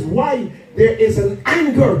it, which is why there is an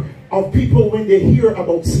anger of people when they hear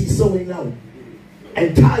about seed sowing now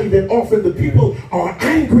and tithe and offering. The people are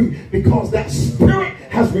angry because that spirit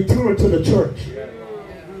has returned to the church.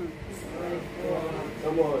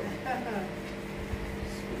 Come on.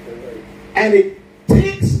 And it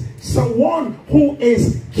takes someone who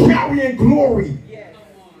is carrying glory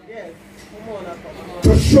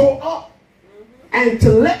to show up and to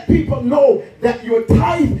let people know that your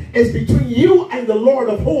tithe is between you and the Lord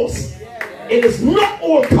of hosts. It is not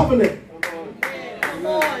old covenant.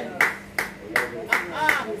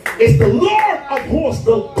 It's the Lord of hosts,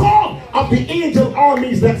 the God of the angel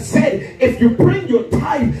armies, that said, if you bring your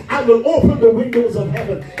tithe, I will open the windows of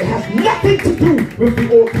heaven. It has nothing to do with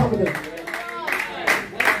the old covenant.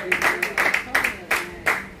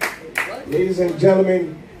 Ladies and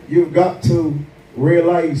gentlemen, you've got to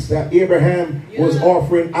realize that Abraham was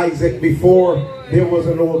offering Isaac before there was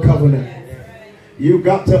an old covenant. You've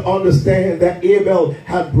got to understand that Abel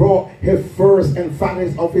had brought his first and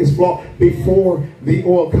fattest of his flock before the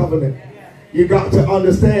old covenant. You got to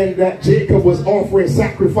understand that Jacob was offering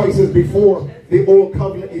sacrifices before the old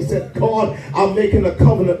covenant. He said, God, I'm making a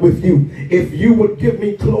covenant with you. If you would give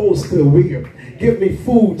me clothes to wear, give me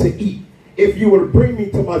food to eat, if you will bring me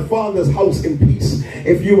to my father's house in peace,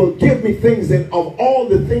 if you will give me things, and of all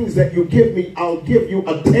the things that you give me, I'll give you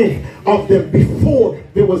a tenth of them, before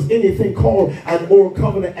there was anything called an old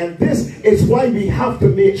covenant. And this is why we have to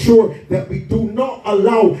make sure that we do not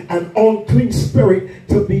allow an unclean spirit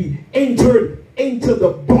to be entered into the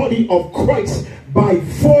body of Christ by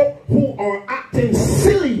folk who are acting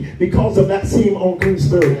silly because of that same unclean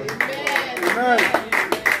spirit. Amen.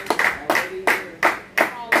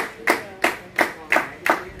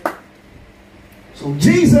 So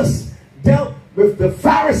Jesus dealt with the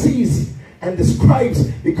Pharisees and the scribes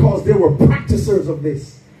because they were practicers of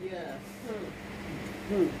this.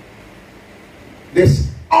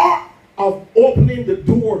 This art of opening the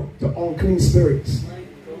door to unclean spirits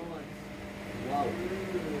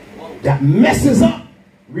that messes up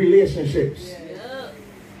relationships.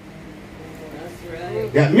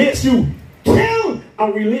 That makes you kill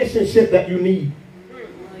a relationship that you need.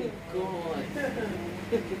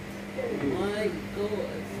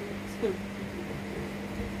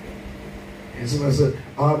 And somebody said,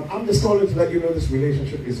 I'm just calling to let you know this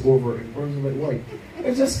relationship is over. And the person's like, why?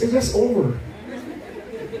 It's just over.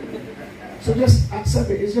 So just accept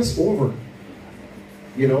it. It's just over.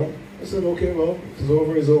 You know? I said, okay, well, it's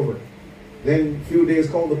over, it's over. Then a few days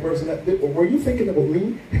called the person that did, well, were you thinking about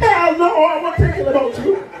me? Hell no, I'm not thinking about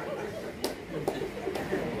you.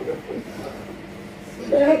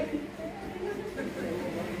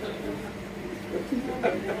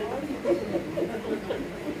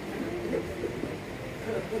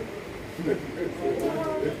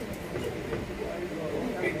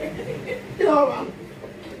 You know,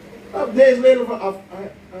 days later, I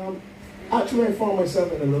actually found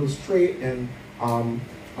myself in a little strait, and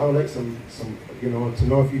I would like some, you know, to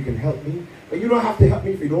know if you can help me. But you don't have to help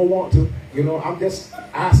me if you don't want to. You know, I'm just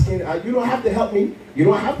asking. You don't have to help me. You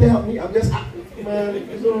don't have to help me. I'm just, man,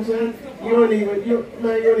 you know what I'm saying? You're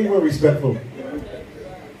not even respectful.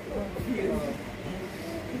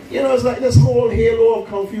 You know, it's like this whole halo of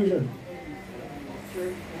confusion.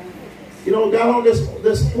 You know, got on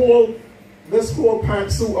this whole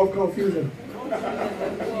pantsuit of confusion.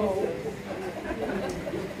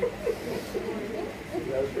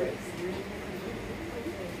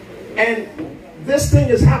 And this thing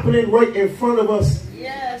is happening right in front of us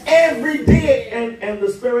every day, and the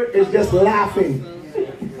Spirit is just laughing.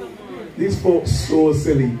 These folks so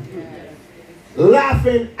silly.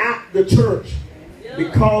 Laughing at the church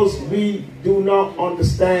because we do not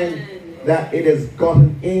understand that it has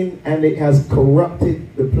gotten in and it has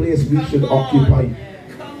corrupted the place we should occupy.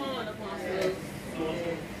 Come on, Apostle.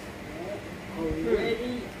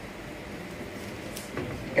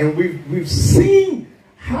 And we've seen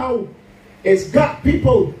how it's got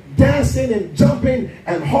people dancing and jumping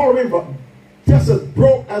and hollering, but just as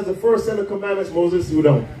broke as the first set of commandments Moses threw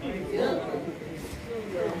down.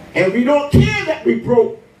 And we don't care that we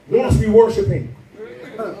broke once we worship him.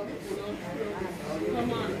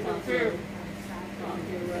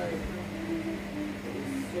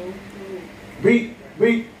 We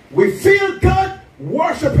feel good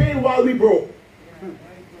worshiping while we broke.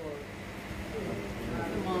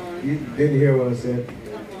 You didn't hear what I said.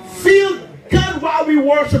 Feel good while we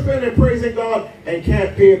worshiping and praising God and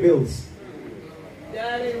can't pay bills.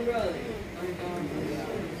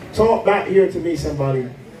 Talk back here to me, somebody.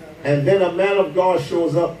 And then a man of God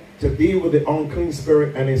shows up to deal with the unclean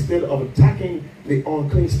spirit, and instead of attacking the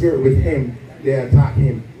unclean spirit with him, they attack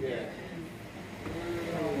him.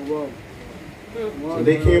 So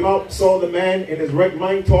they came out, saw the man in his right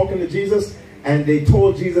mind talking to Jesus, and they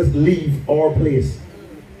told Jesus, leave our place.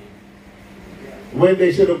 When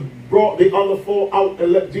they should have brought the other four out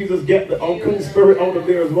and let Jesus get the unclean spirit out of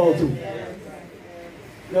there as well too.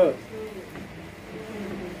 No.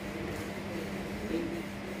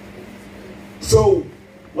 So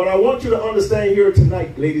what I want you to understand here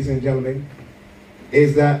tonight, ladies and gentlemen,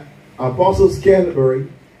 is that Apostle Scantlebury,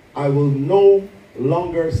 I will no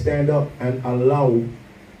longer stand up and allow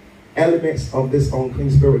elements of this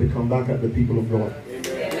unclean spirit to come back at the people of God.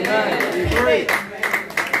 Amen.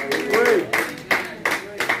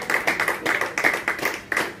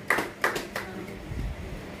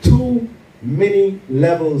 Too many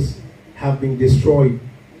levels have been destroyed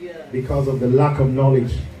because of the lack of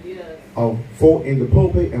knowledge of folk in the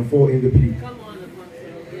pulpit and folk in the pew. Come on, Apostle.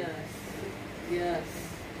 Yes. Yes.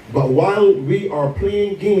 But while we are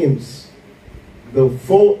playing games, the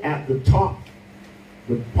folk at the top,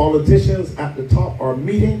 the politicians at the top are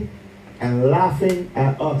meeting and laughing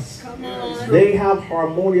at us. Come on. They have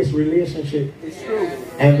harmonious relationship. It's true.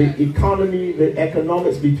 And the economy, the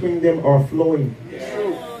economics between them are flowing. It's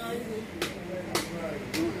true.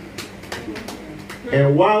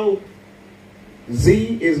 And while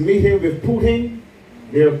Z is meeting with Putin,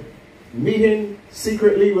 they're meeting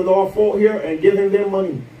secretly with our folk here and giving them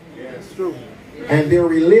money. Yeah, it's true. And their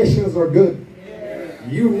relations are good.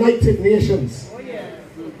 United Nations,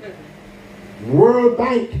 World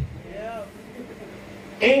Bank,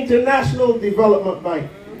 International Development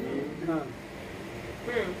Bank.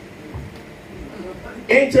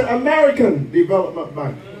 Inter-American Development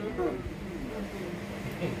Bank.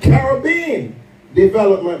 Caribbean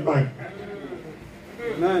Development Bank.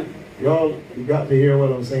 Amen. Y'all, you got to hear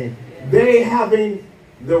what I'm saying. They having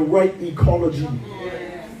the right ecology.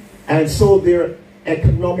 And so their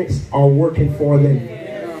economics are working for them.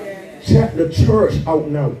 Check the church out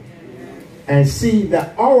now and see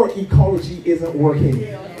that our ecology isn't working.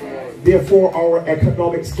 Therefore, our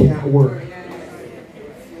economics can't work.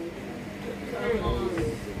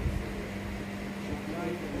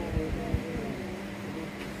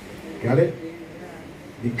 Got it?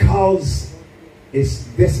 Because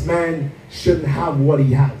this man shouldn't have what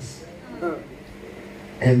he has.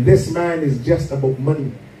 And this man is just about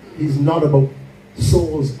money. He's not about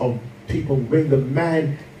souls of people. When the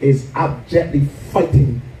man is abjectly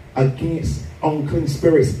fighting against unclean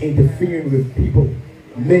spirits interfering with people,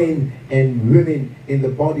 men and women in the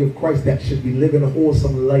body of Christ that should be living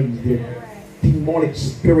wholesome lives, they're demonic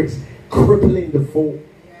spirits crippling the folk.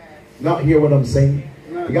 Not hear what I'm saying?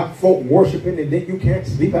 You got folk worshiping and then you can't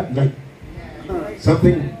sleep at night.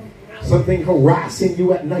 Something harassing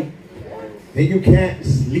you at night. Then you can't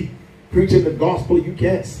sleep. Preaching the gospel, you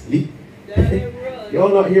can't sleep. Y'all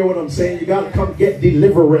not hear what I'm saying? You got to come get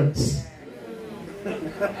deliverance.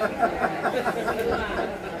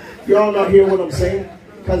 Y'all not hear what I'm saying?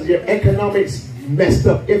 Because your economics messed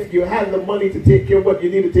up. If you had the money to take care of what you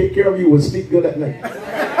need to take care of, you would sleep good at night.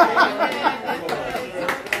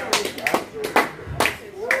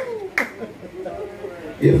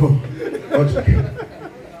 You know,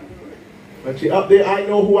 but you're up there, I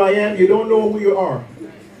know who I am. You don't know who you are.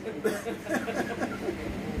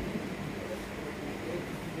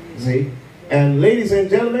 See? And ladies and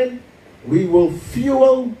gentlemen, we will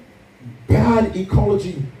fuel bad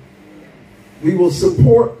ecology. We will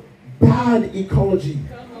support bad ecology.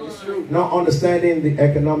 Not understanding the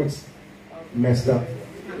economics messed up.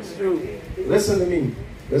 Listen to me.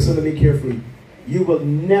 Listen to me carefully. You will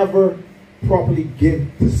never properly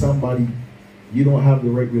give to somebody you don't have the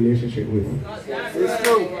right relationship with. It's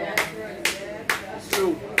true. It's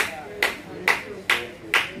true.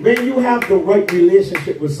 When you have the right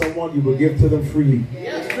relationship with someone, you will give to them freely.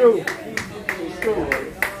 It's true. It's true.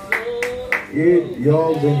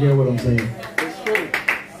 Y'all don't hear what I'm saying. It's true.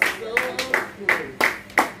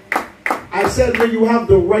 I said when you have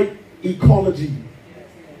the right ecology,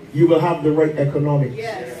 you will have the right economics.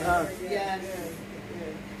 Yes.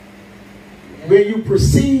 When you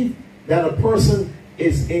perceive that a person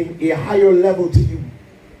is in a higher level to you,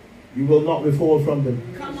 you will not withhold from them.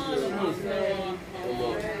 Come on.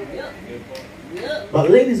 But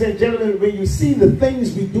ladies and gentlemen, when you see the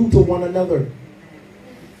things we do to one another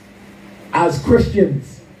as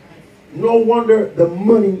Christians, no wonder the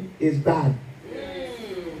money is bad.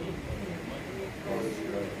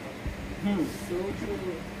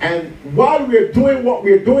 And while we're doing what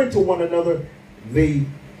we're doing to one another, the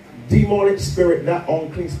demonic spirit, that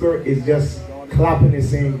unclean spirit, is just clapping and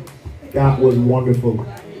saying, that was wonderful.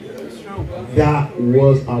 That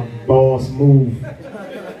was a boss move.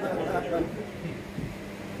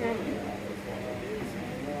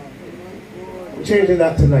 I'm changing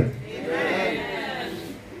that tonight.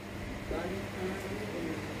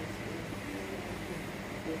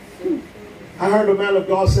 I heard a man of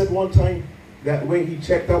God said one time that when he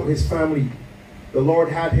checked out his family, the Lord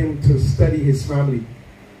had him to study his family.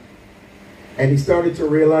 And he started to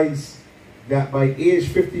realize that by age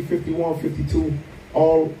 50, 51, 52,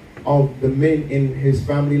 all of the men in his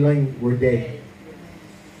family line were dead.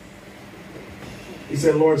 He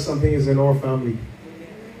said, Lord, something is in our family.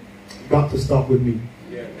 Got to stop with me.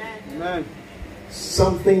 Amen.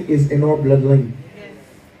 Something is in our bloodline,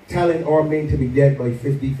 telling our men to be dead by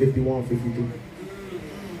 50, 51, 52.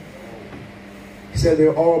 He said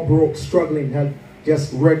they're all broke, struggling, had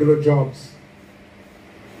just regular jobs.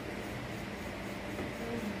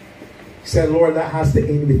 He said, Lord, that has to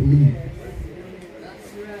end with me.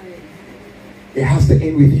 It has to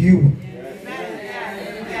end with you.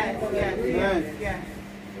 Amen.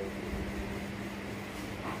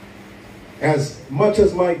 As much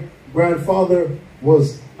as my grandfather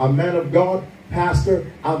was a man of God,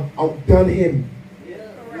 pastor, I've outdone him.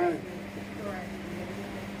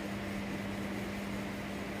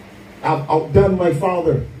 I've outdone my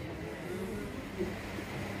father.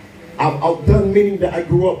 I've outdone many that I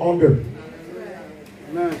grew up under.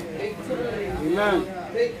 Amen. Amen.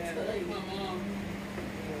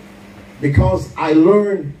 Because I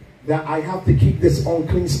learned that I have to keep this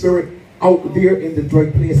unclean spirit out there in the dry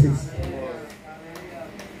places.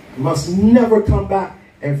 Must never come back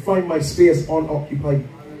and find my space unoccupied.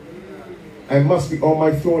 I must be on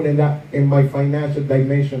my throne in my financial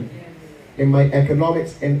dimension, in my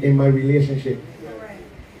economics, and in my relationship.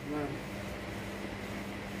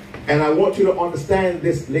 And I want you to understand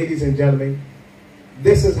this, ladies and gentlemen.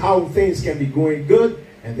 This is how things can be going good,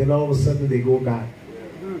 and then all of a sudden they go bad.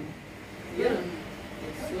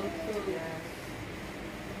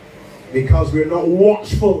 Because we're not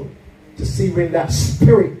watchful to see when that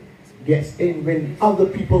spirit gets in, when other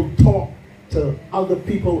people talk to other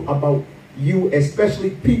people about you, especially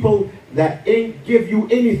people that ain't give you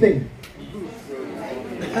anything.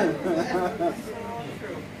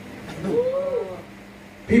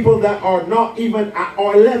 People that are not even at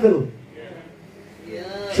our level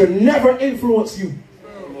should never influence you.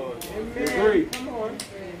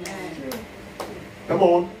 Come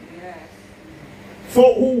on.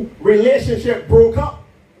 For who relationship broke up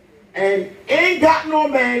and ain't got no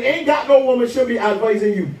man, ain't got no woman should be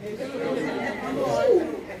advising you.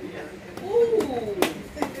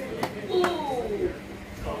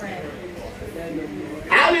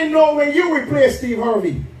 I didn't know when you replaced Steve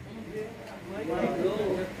Harvey.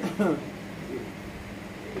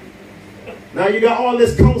 Now you got all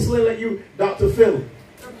this counseling like you, Dr. Phil.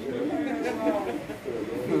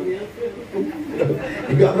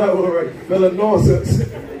 You got that one right. Phil of nonsense.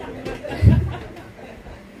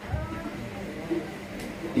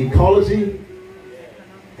 Ecology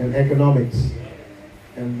and economics.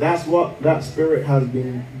 And that's what that spirit has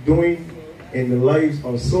been doing in the lives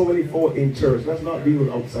of so many folk in church. Let's not deal with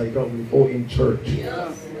outside, but folk in church.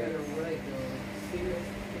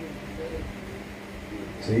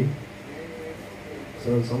 See?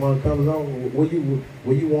 So someone comes on, what you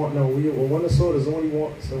want now? Well, one of soul is only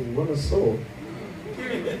one, so one of soul. So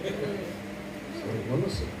one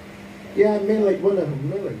of soul. Yeah, I mean like one of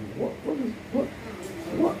them. Like,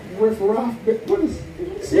 what riff-raff? What is,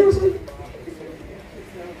 seriously?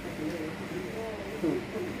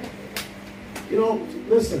 You know,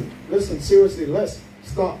 listen, seriously, let's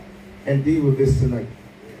stop and deal with this tonight.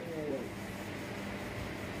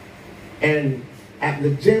 And at the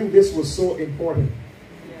gym, this was so important.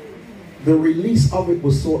 The release of it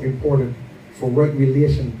was so important for right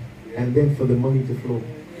relation and then for the money to flow.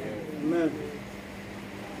 Amen.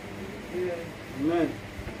 Amen.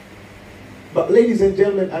 But ladies and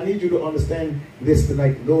gentlemen, I need you to understand this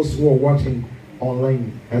tonight. Those who are watching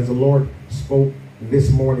online, as the Lord spoke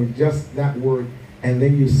this morning, just that word, and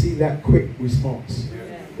then you see that quick response.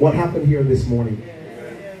 What happened here this morning?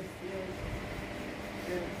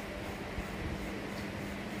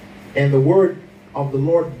 And the word of the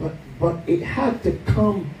Lord, but it had to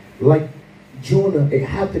come like Jonah. It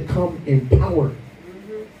had to come in power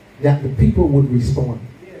that the people would respond.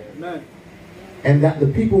 Amen. And that the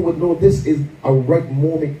people would know this is a right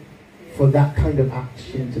moment for that kind of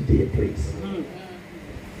action to take place.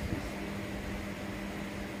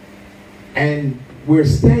 And we're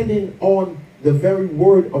standing on the very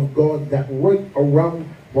word of God that right around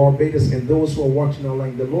Barbados and those who are watching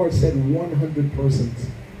online, the Lord said 100 persons.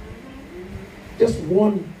 Just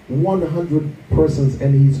 100 persons,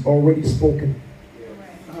 and he's already spoken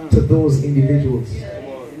to those individuals.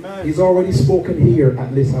 He's already spoken here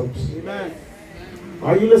at this house.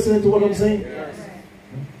 Are you listening to what I'm saying?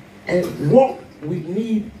 And what we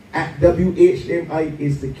need at WHMI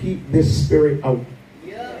is to keep this spirit out.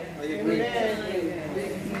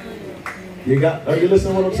 Are you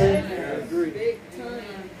listening to what I'm saying?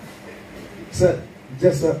 So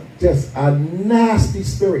just a nasty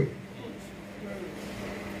spirit.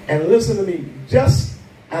 And listen to me, just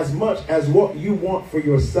as much as what you want for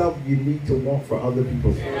yourself, you need to want for other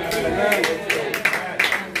people.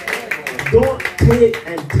 Don't take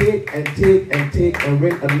and take and take and take, and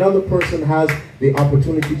when another person has the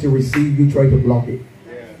opportunity to receive, you try to block it.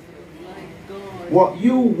 What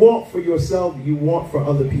you want for yourself, you want for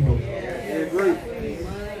other people.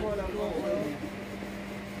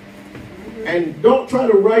 And don't try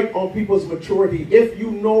to write on people's maturity. If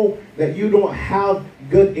you know that you don't have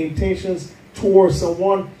good intentions towards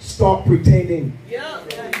someone, stop pretending.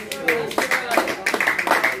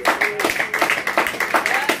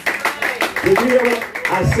 Did you hear what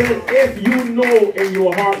I said? If you know in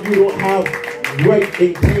your heart you don't have right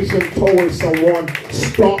intention towards someone,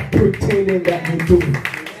 stop pretending that you do.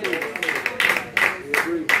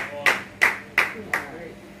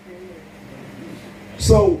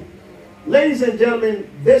 So, ladies and gentlemen,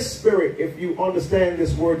 this spirit, if you understand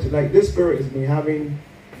this word tonight, this spirit has been having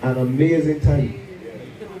an amazing time.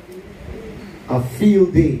 A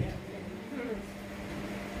field day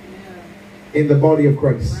in the body of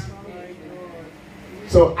Christ.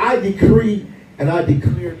 So I decree and I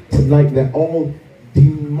declare tonight that all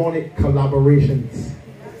demonic collaborations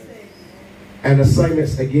and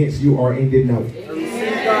assignments against you are ended now.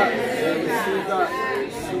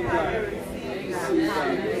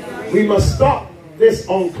 We must stop this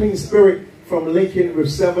unclean spirit from linking with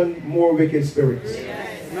 7 more wicked spirits.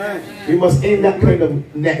 We must end that kind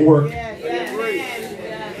of network.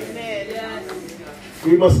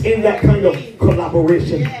 We must end that kind of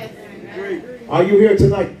collaboration. Are you here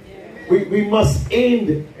tonight? We must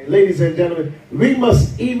end, ladies and gentlemen, we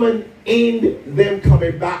must even end them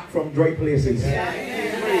coming back from dry places.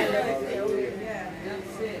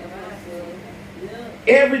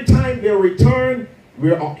 Every time they return,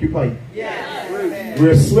 we're occupied.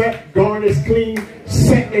 We're swept, garnished, clean,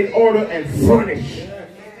 set in order, and furnished.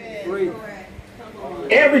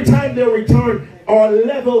 Every time they return, our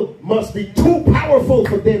level must be too powerful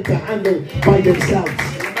for them to handle by themselves.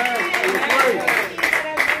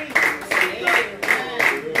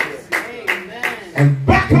 And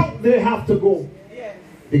back out they have to go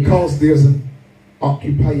because there's an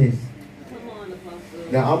occupying.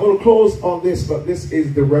 Now I'm going to close on this, but this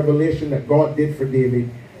is the revelation that God did for David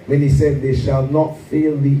when he said, "There shall not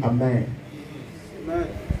fail thee a man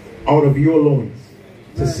out of your loins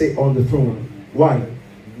to sit on the throne." Why?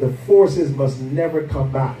 The forces must never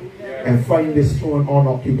come back and find this throne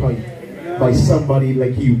unoccupied by somebody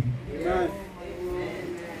like you.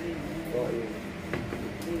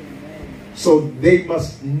 So they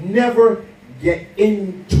must never get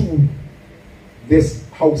into this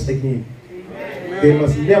house again. They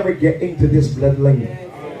must never get into this bloodline.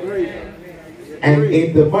 And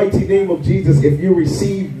in the mighty name of Jesus, if you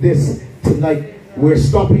receive this tonight, we're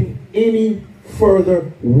stopping any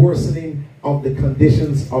further worsening of the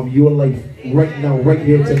conditions of your life right now, right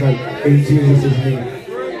here tonight, in Jesus' name.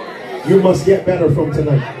 You must get better from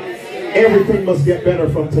tonight. Everything must get better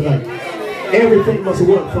from tonight. Everything must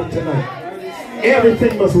work from tonight.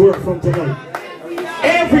 Everything must work from tonight.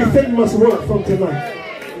 Everything must work from tonight.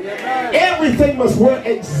 Everything must work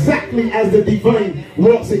exactly as the divine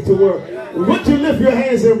wants it to work. Would you lift your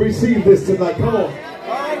hands and receive this tonight? Come on.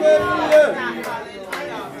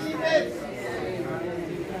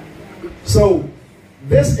 So,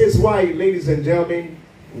 this is why, ladies and gentlemen,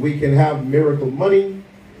 we can have miracle money.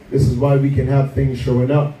 This is why we can have things showing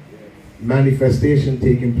up, manifestation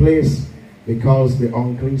taking place, because the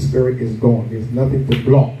unclean spirit is gone. There's nothing to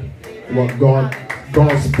block what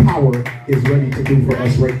God's power is ready to do for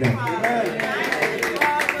us right now.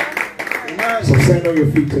 So stand on your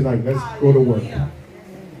feet tonight. Let's go to work.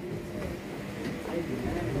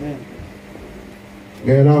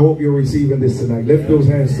 Man, I hope you're receiving this tonight. Lift those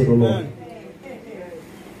hands to the Lord.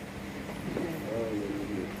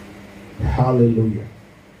 Hallelujah.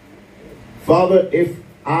 Father, if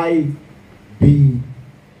I be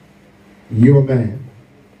your man,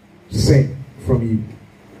 sent from you,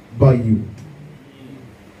 by you,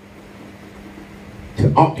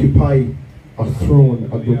 to occupy a throne,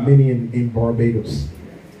 a dominion in Barbados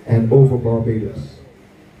and over Barbados,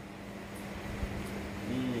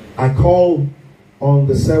 I call on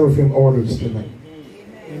the seraphim orders tonight.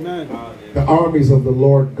 Amen. The armies of the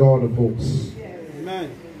Lord God of hosts. Amen.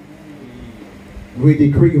 We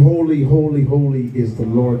decree, holy, holy, holy is the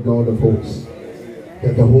Lord God of hosts,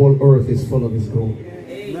 that the whole earth is full of his glory.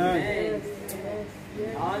 Amen.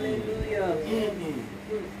 Hallelujah.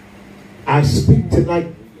 I speak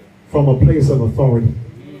tonight from a place of authority.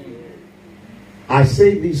 I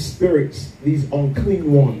say these spirits, these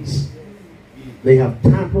unclean ones, they have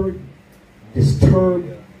tampered,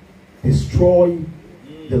 disturbed, destroyed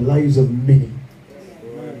the lives of many.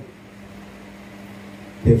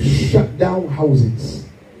 They've shut down houses,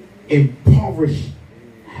 impoverished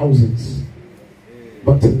houses.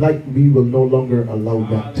 But tonight we will no longer allow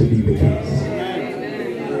that to be the case.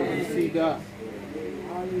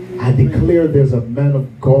 I declare there's a man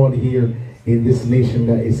of God here in this nation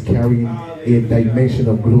that is carrying a dimension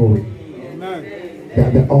of glory.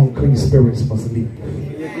 That the unclean spirits must leave.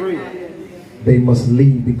 They must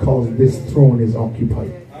leave because this throne is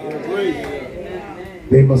occupied.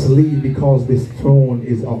 They must leave because this throne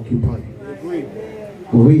is occupied.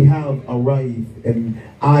 We have arrived, and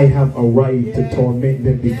I have arrived to torment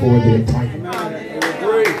them before their time.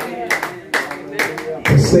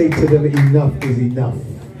 To say to them, enough is enough.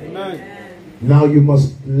 Now you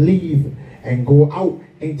must leave and go out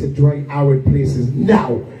into dry, arid places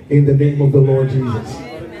now in the name of the Lord Jesus.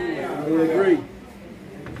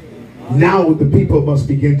 Now the people must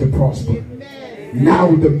begin to prosper.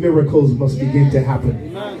 Now the miracles must begin to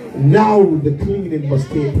happen. Now the cleaning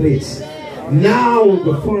must take place. Now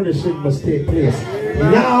the furnishing must take place.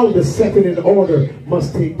 Now the setting in order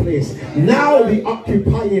must take place. Now the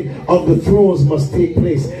occupying of the thrones must take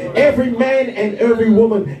place. Every man and every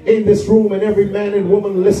woman in this room and every man and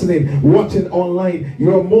woman listening, watching online,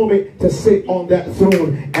 your moment to sit on that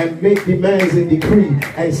throne and make demands and decree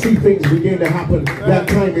and see things begin to happen. That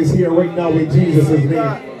time is here right now in Jesus' name.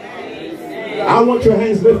 I want your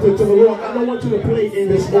hands lifted to the Lord. I don't want you to play in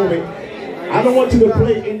this moment. I don't want you to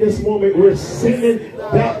play in this moment. We're sending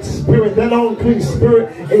that spirit, that unclean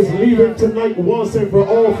spirit is leaving tonight once and for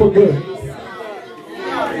all for good.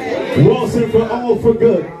 Once and for all for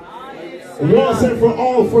good. Once and for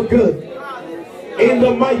all for good. In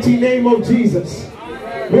the mighty name of Jesus.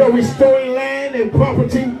 We're restoring land and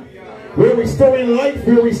property. We're restoring life.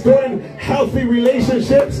 We're restoring healthy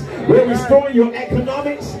relationships. We're restoring your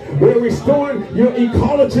economics. We're restoring your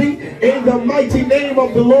ecology in the mighty name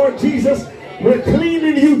of the Lord Jesus. We're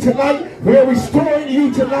cleaning you tonight. We're restoring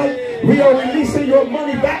you tonight. We are releasing your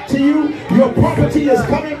money back to you. Your property is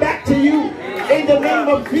coming back to you. In the name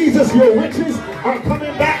of Jesus, your riches are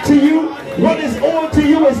coming back to you. What is owed to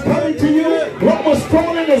you is coming to you. What was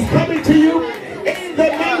stolen is coming to you. In the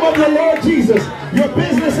name of the Lord Jesus, your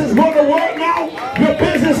business is going to work now. Your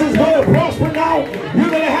business is going to prosper now. You're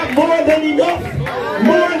going to have more than enough.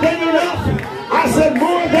 More than enough. I said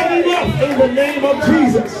more than enough in the name of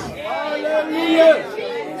Jesus. Hallelujah.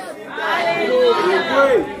 Hallelujah.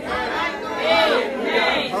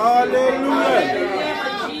 Hallelujah.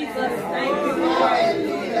 Jesus, thank you, Lord.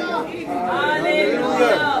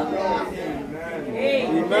 Hallelujah.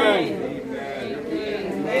 Amen.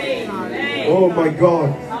 Oh my God.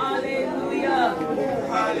 Hallelujah.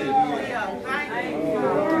 Hallelujah.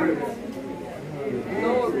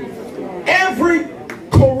 Every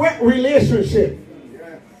correct relationship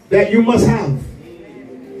that you must have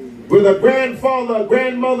with a grandfather,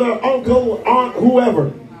 grandmother, uncle, aunt,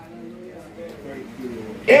 whoever.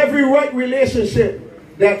 Every right relationship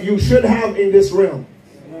that you should have in this realm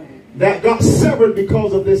that got severed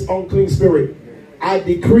because of this unclean spirit, I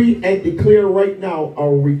decree and declare right now a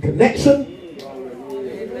reconnection,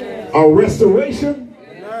 a restoration,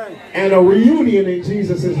 and a reunion in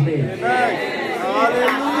Jesus' name.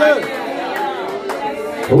 Hallelujah.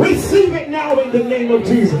 Receive it now in the name of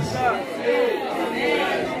Jesus.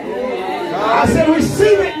 I said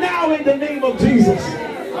receive it now in the name of Jesus.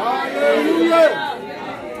 Hallelujah.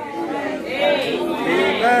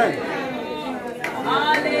 Amen.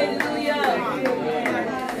 Hallelujah.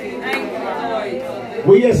 Thank you, Lord.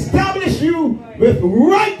 We establish you with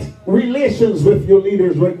right relations with your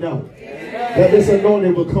leaders right now. That this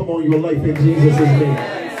anointing will come on your life in Jesus' name.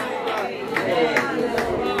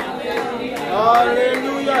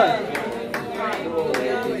 Hallelujah.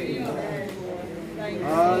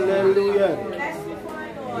 Hallelujah.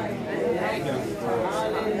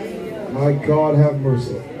 My God, have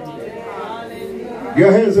mercy.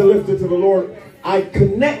 Your hands are lifted to the Lord. I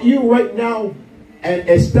connect you right now and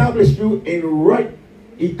establish you in right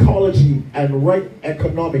ecology and right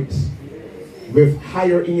economics with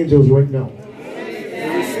higher angels right now.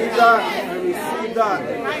 Receive that. Receive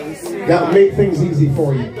that. Receive That make things easy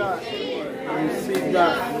for you. Receive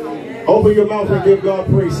that. Open your mouth and give God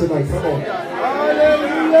praise tonight. Come on.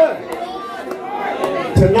 Hallelujah.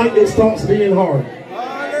 Tonight it starts being hard.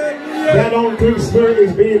 Hallelujah. That unclean spirit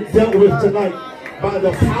is being dealt with tonight by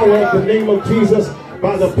the power of the name of Jesus,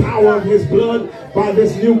 by the power of his blood, by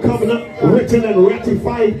this new covenant written and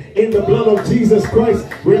ratified in the blood of Jesus Christ.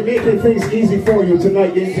 We're making things easy for you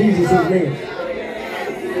tonight in Jesus' name.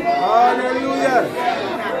 Hallelujah.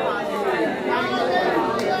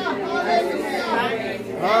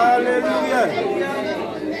 Hallelujah.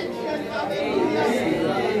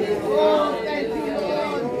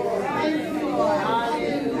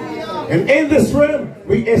 And in this realm,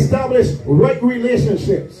 we establish right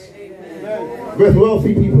relationships with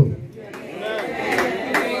wealthy people.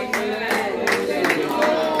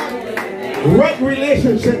 Right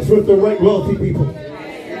relationships with the right wealthy people.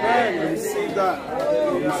 Amen. Receive that.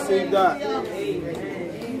 Receive that.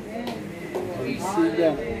 Receive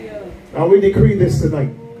that. Now we decree this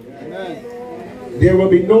tonight. Amen. There will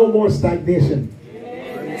be no more stagnation.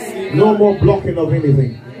 No more blocking of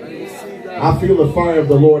anything. I feel the fire of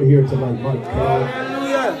the Lord here tonight. My God.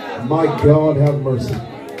 Hallelujah. My God, have mercy.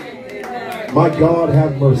 My God,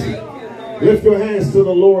 have mercy. Lift your hands to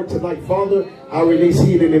the Lord tonight. Father, I release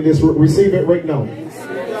healing in this. Receive it right now.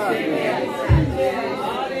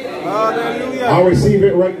 Hallelujah. I receive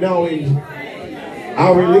it right now.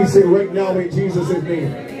 I release it right now in Jesus'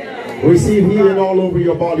 name. Receive healing all over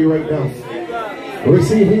your body right now.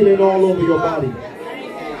 Receive healing all over your body.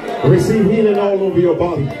 Receive healing all over your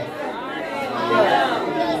body.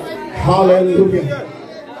 Hallelujah.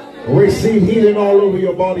 Receive healing all over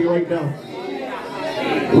your body right now.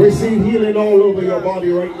 Receive healing all over your body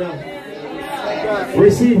right now.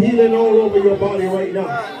 Receive healing all over your body right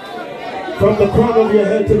now. From the crown of your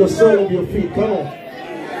head to the sole of your feet. Come on.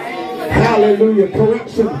 Hallelujah.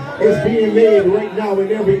 Correction is being made right now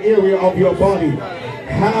in every area of your body.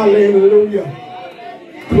 Hallelujah.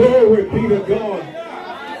 Glory be to God.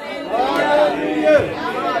 Hallelujah.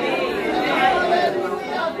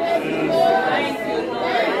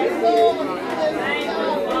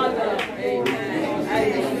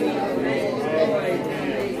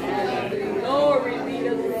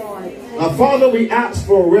 Father, we ask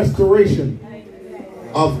for restoration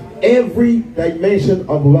of every dimension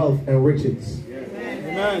of wealth and riches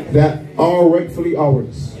that are rightfully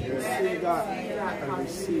ours,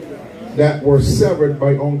 that were severed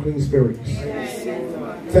by unclean spirits.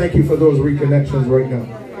 Thank you for those reconnections right now.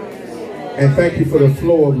 And thank you for the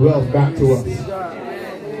flow of wealth back to us.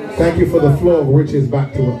 Thank you for the flow of riches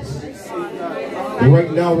back to us.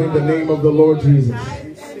 Right now in the name of the Lord Jesus.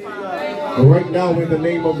 Right now in the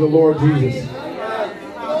name of the Lord Jesus.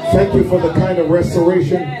 Thank you for the kind of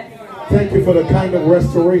restoration. Thank you for the kind of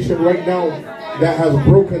restoration right now that has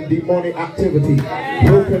broken demonic activity,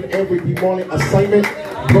 broken every demonic assignment,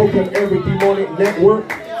 broken every demonic network.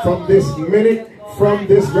 From this minute, from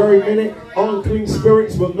this very minute, unclean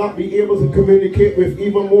spirits will not be able to communicate with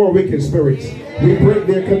even more wicked spirits. We break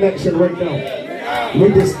their connection right now. We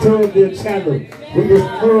disturb their channel. We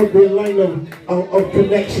disturb their line of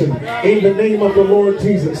connection in the name of the Lord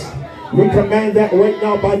Jesus. We command that right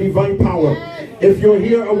now by divine power. If you're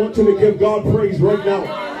here, I want you to give God praise right now.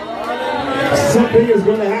 Something is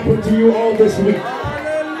going to happen to you all this week.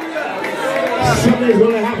 Something is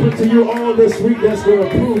going to happen to you all this week that's going to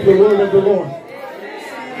prove the word of the Lord.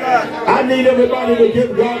 I need everybody to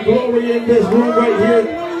give God glory in this room right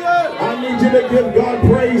here. I need you to give God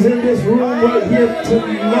praise in this room right here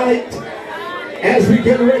tonight. As we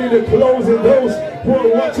get ready to close, and those who are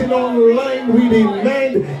watching online, we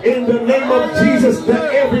demand in the name of Jesus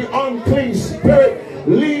that every unclean spirit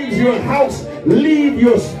leaves your house, leave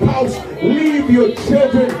your spouse, leave your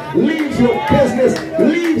children, leaves your business,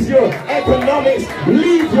 leaves your economics,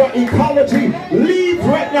 leave your ecology, leave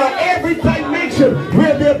right now every dimension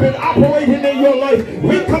where they've been operating in your life.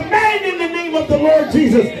 We command in the name of the Lord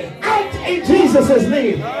Jesus, out in Jesus'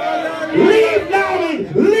 name. Leave now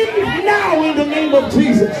in the name of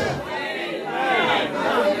Jesus.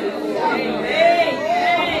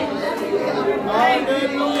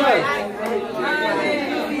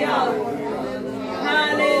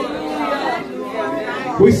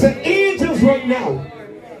 We send angels right now,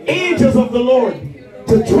 angels of the Lord,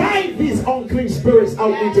 to drive these unclean spirits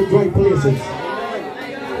out into dry places.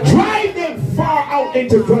 Drive them far out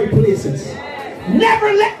into dry places.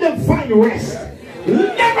 Never let them find rest.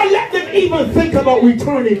 Never let them even think about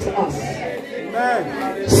returning to us.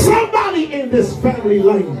 Amen. Somebody in this family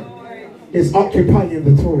line is occupying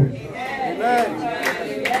the throne. Amen.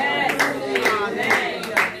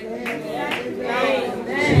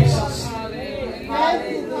 Jesus.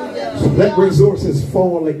 So let resources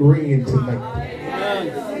fall like rain tonight.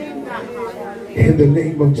 In the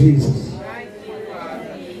name of Jesus.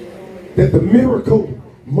 That the miracle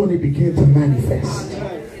money begin to manifest.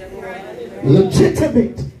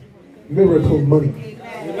 Legitimate miracle money.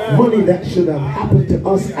 Money that should have happened to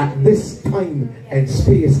us at this time and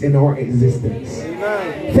space in our existence.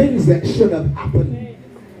 Things that should have happened,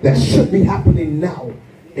 that should be happening now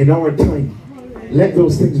in our time. Let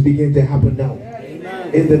those things begin to happen now.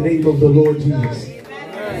 In the name of the Lord Jesus.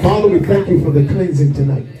 Father, we thank you for the cleansing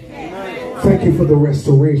tonight. Thank you for the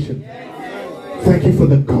restoration. Thank you for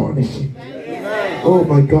the garnishing. Oh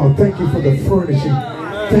my God, thank you for the furnishing.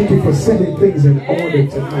 Thank you for setting things in order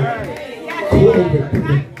tonight. Glory be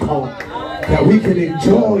to God, that we can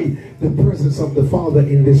enjoy the presence of the Father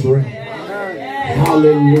in this realm.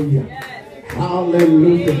 Hallelujah.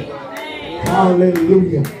 Hallelujah.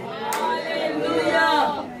 Hallelujah.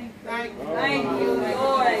 Thank you,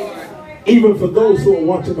 Lord. Even for those who are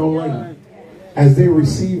watching online, as they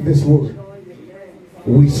receive this word,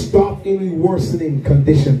 we stop any worsening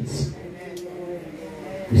conditions.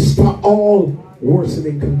 We stop all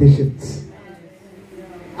worsening conditions.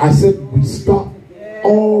 I said we stop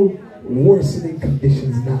all worsening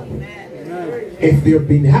conditions now. If they've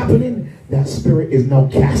been happening, that spirit is now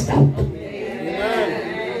cast out.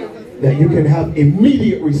 That you can have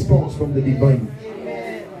immediate response from the divine.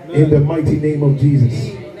 In the mighty name of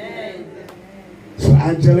Jesus. So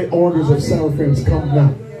angelic orders of seraphims come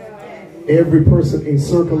now. Every person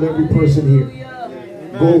encircle every person here.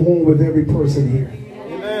 Go home with every person here.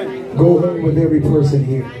 Go home with every person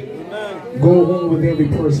here. Go home with every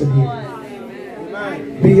person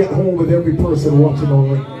here. Be at home with every person watching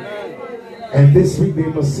online. And this week they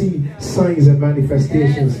must see signs and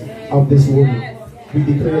manifestations of this word. We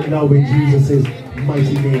declare it now in Jesus'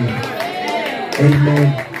 mighty name.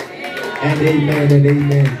 Amen. And amen and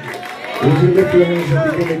amen. Would you lift your hands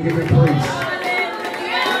and begin to give him praise?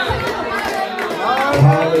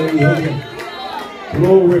 Hallelujah.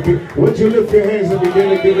 Glory be. Would you lift your hands and begin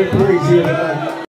to give him praise here tonight?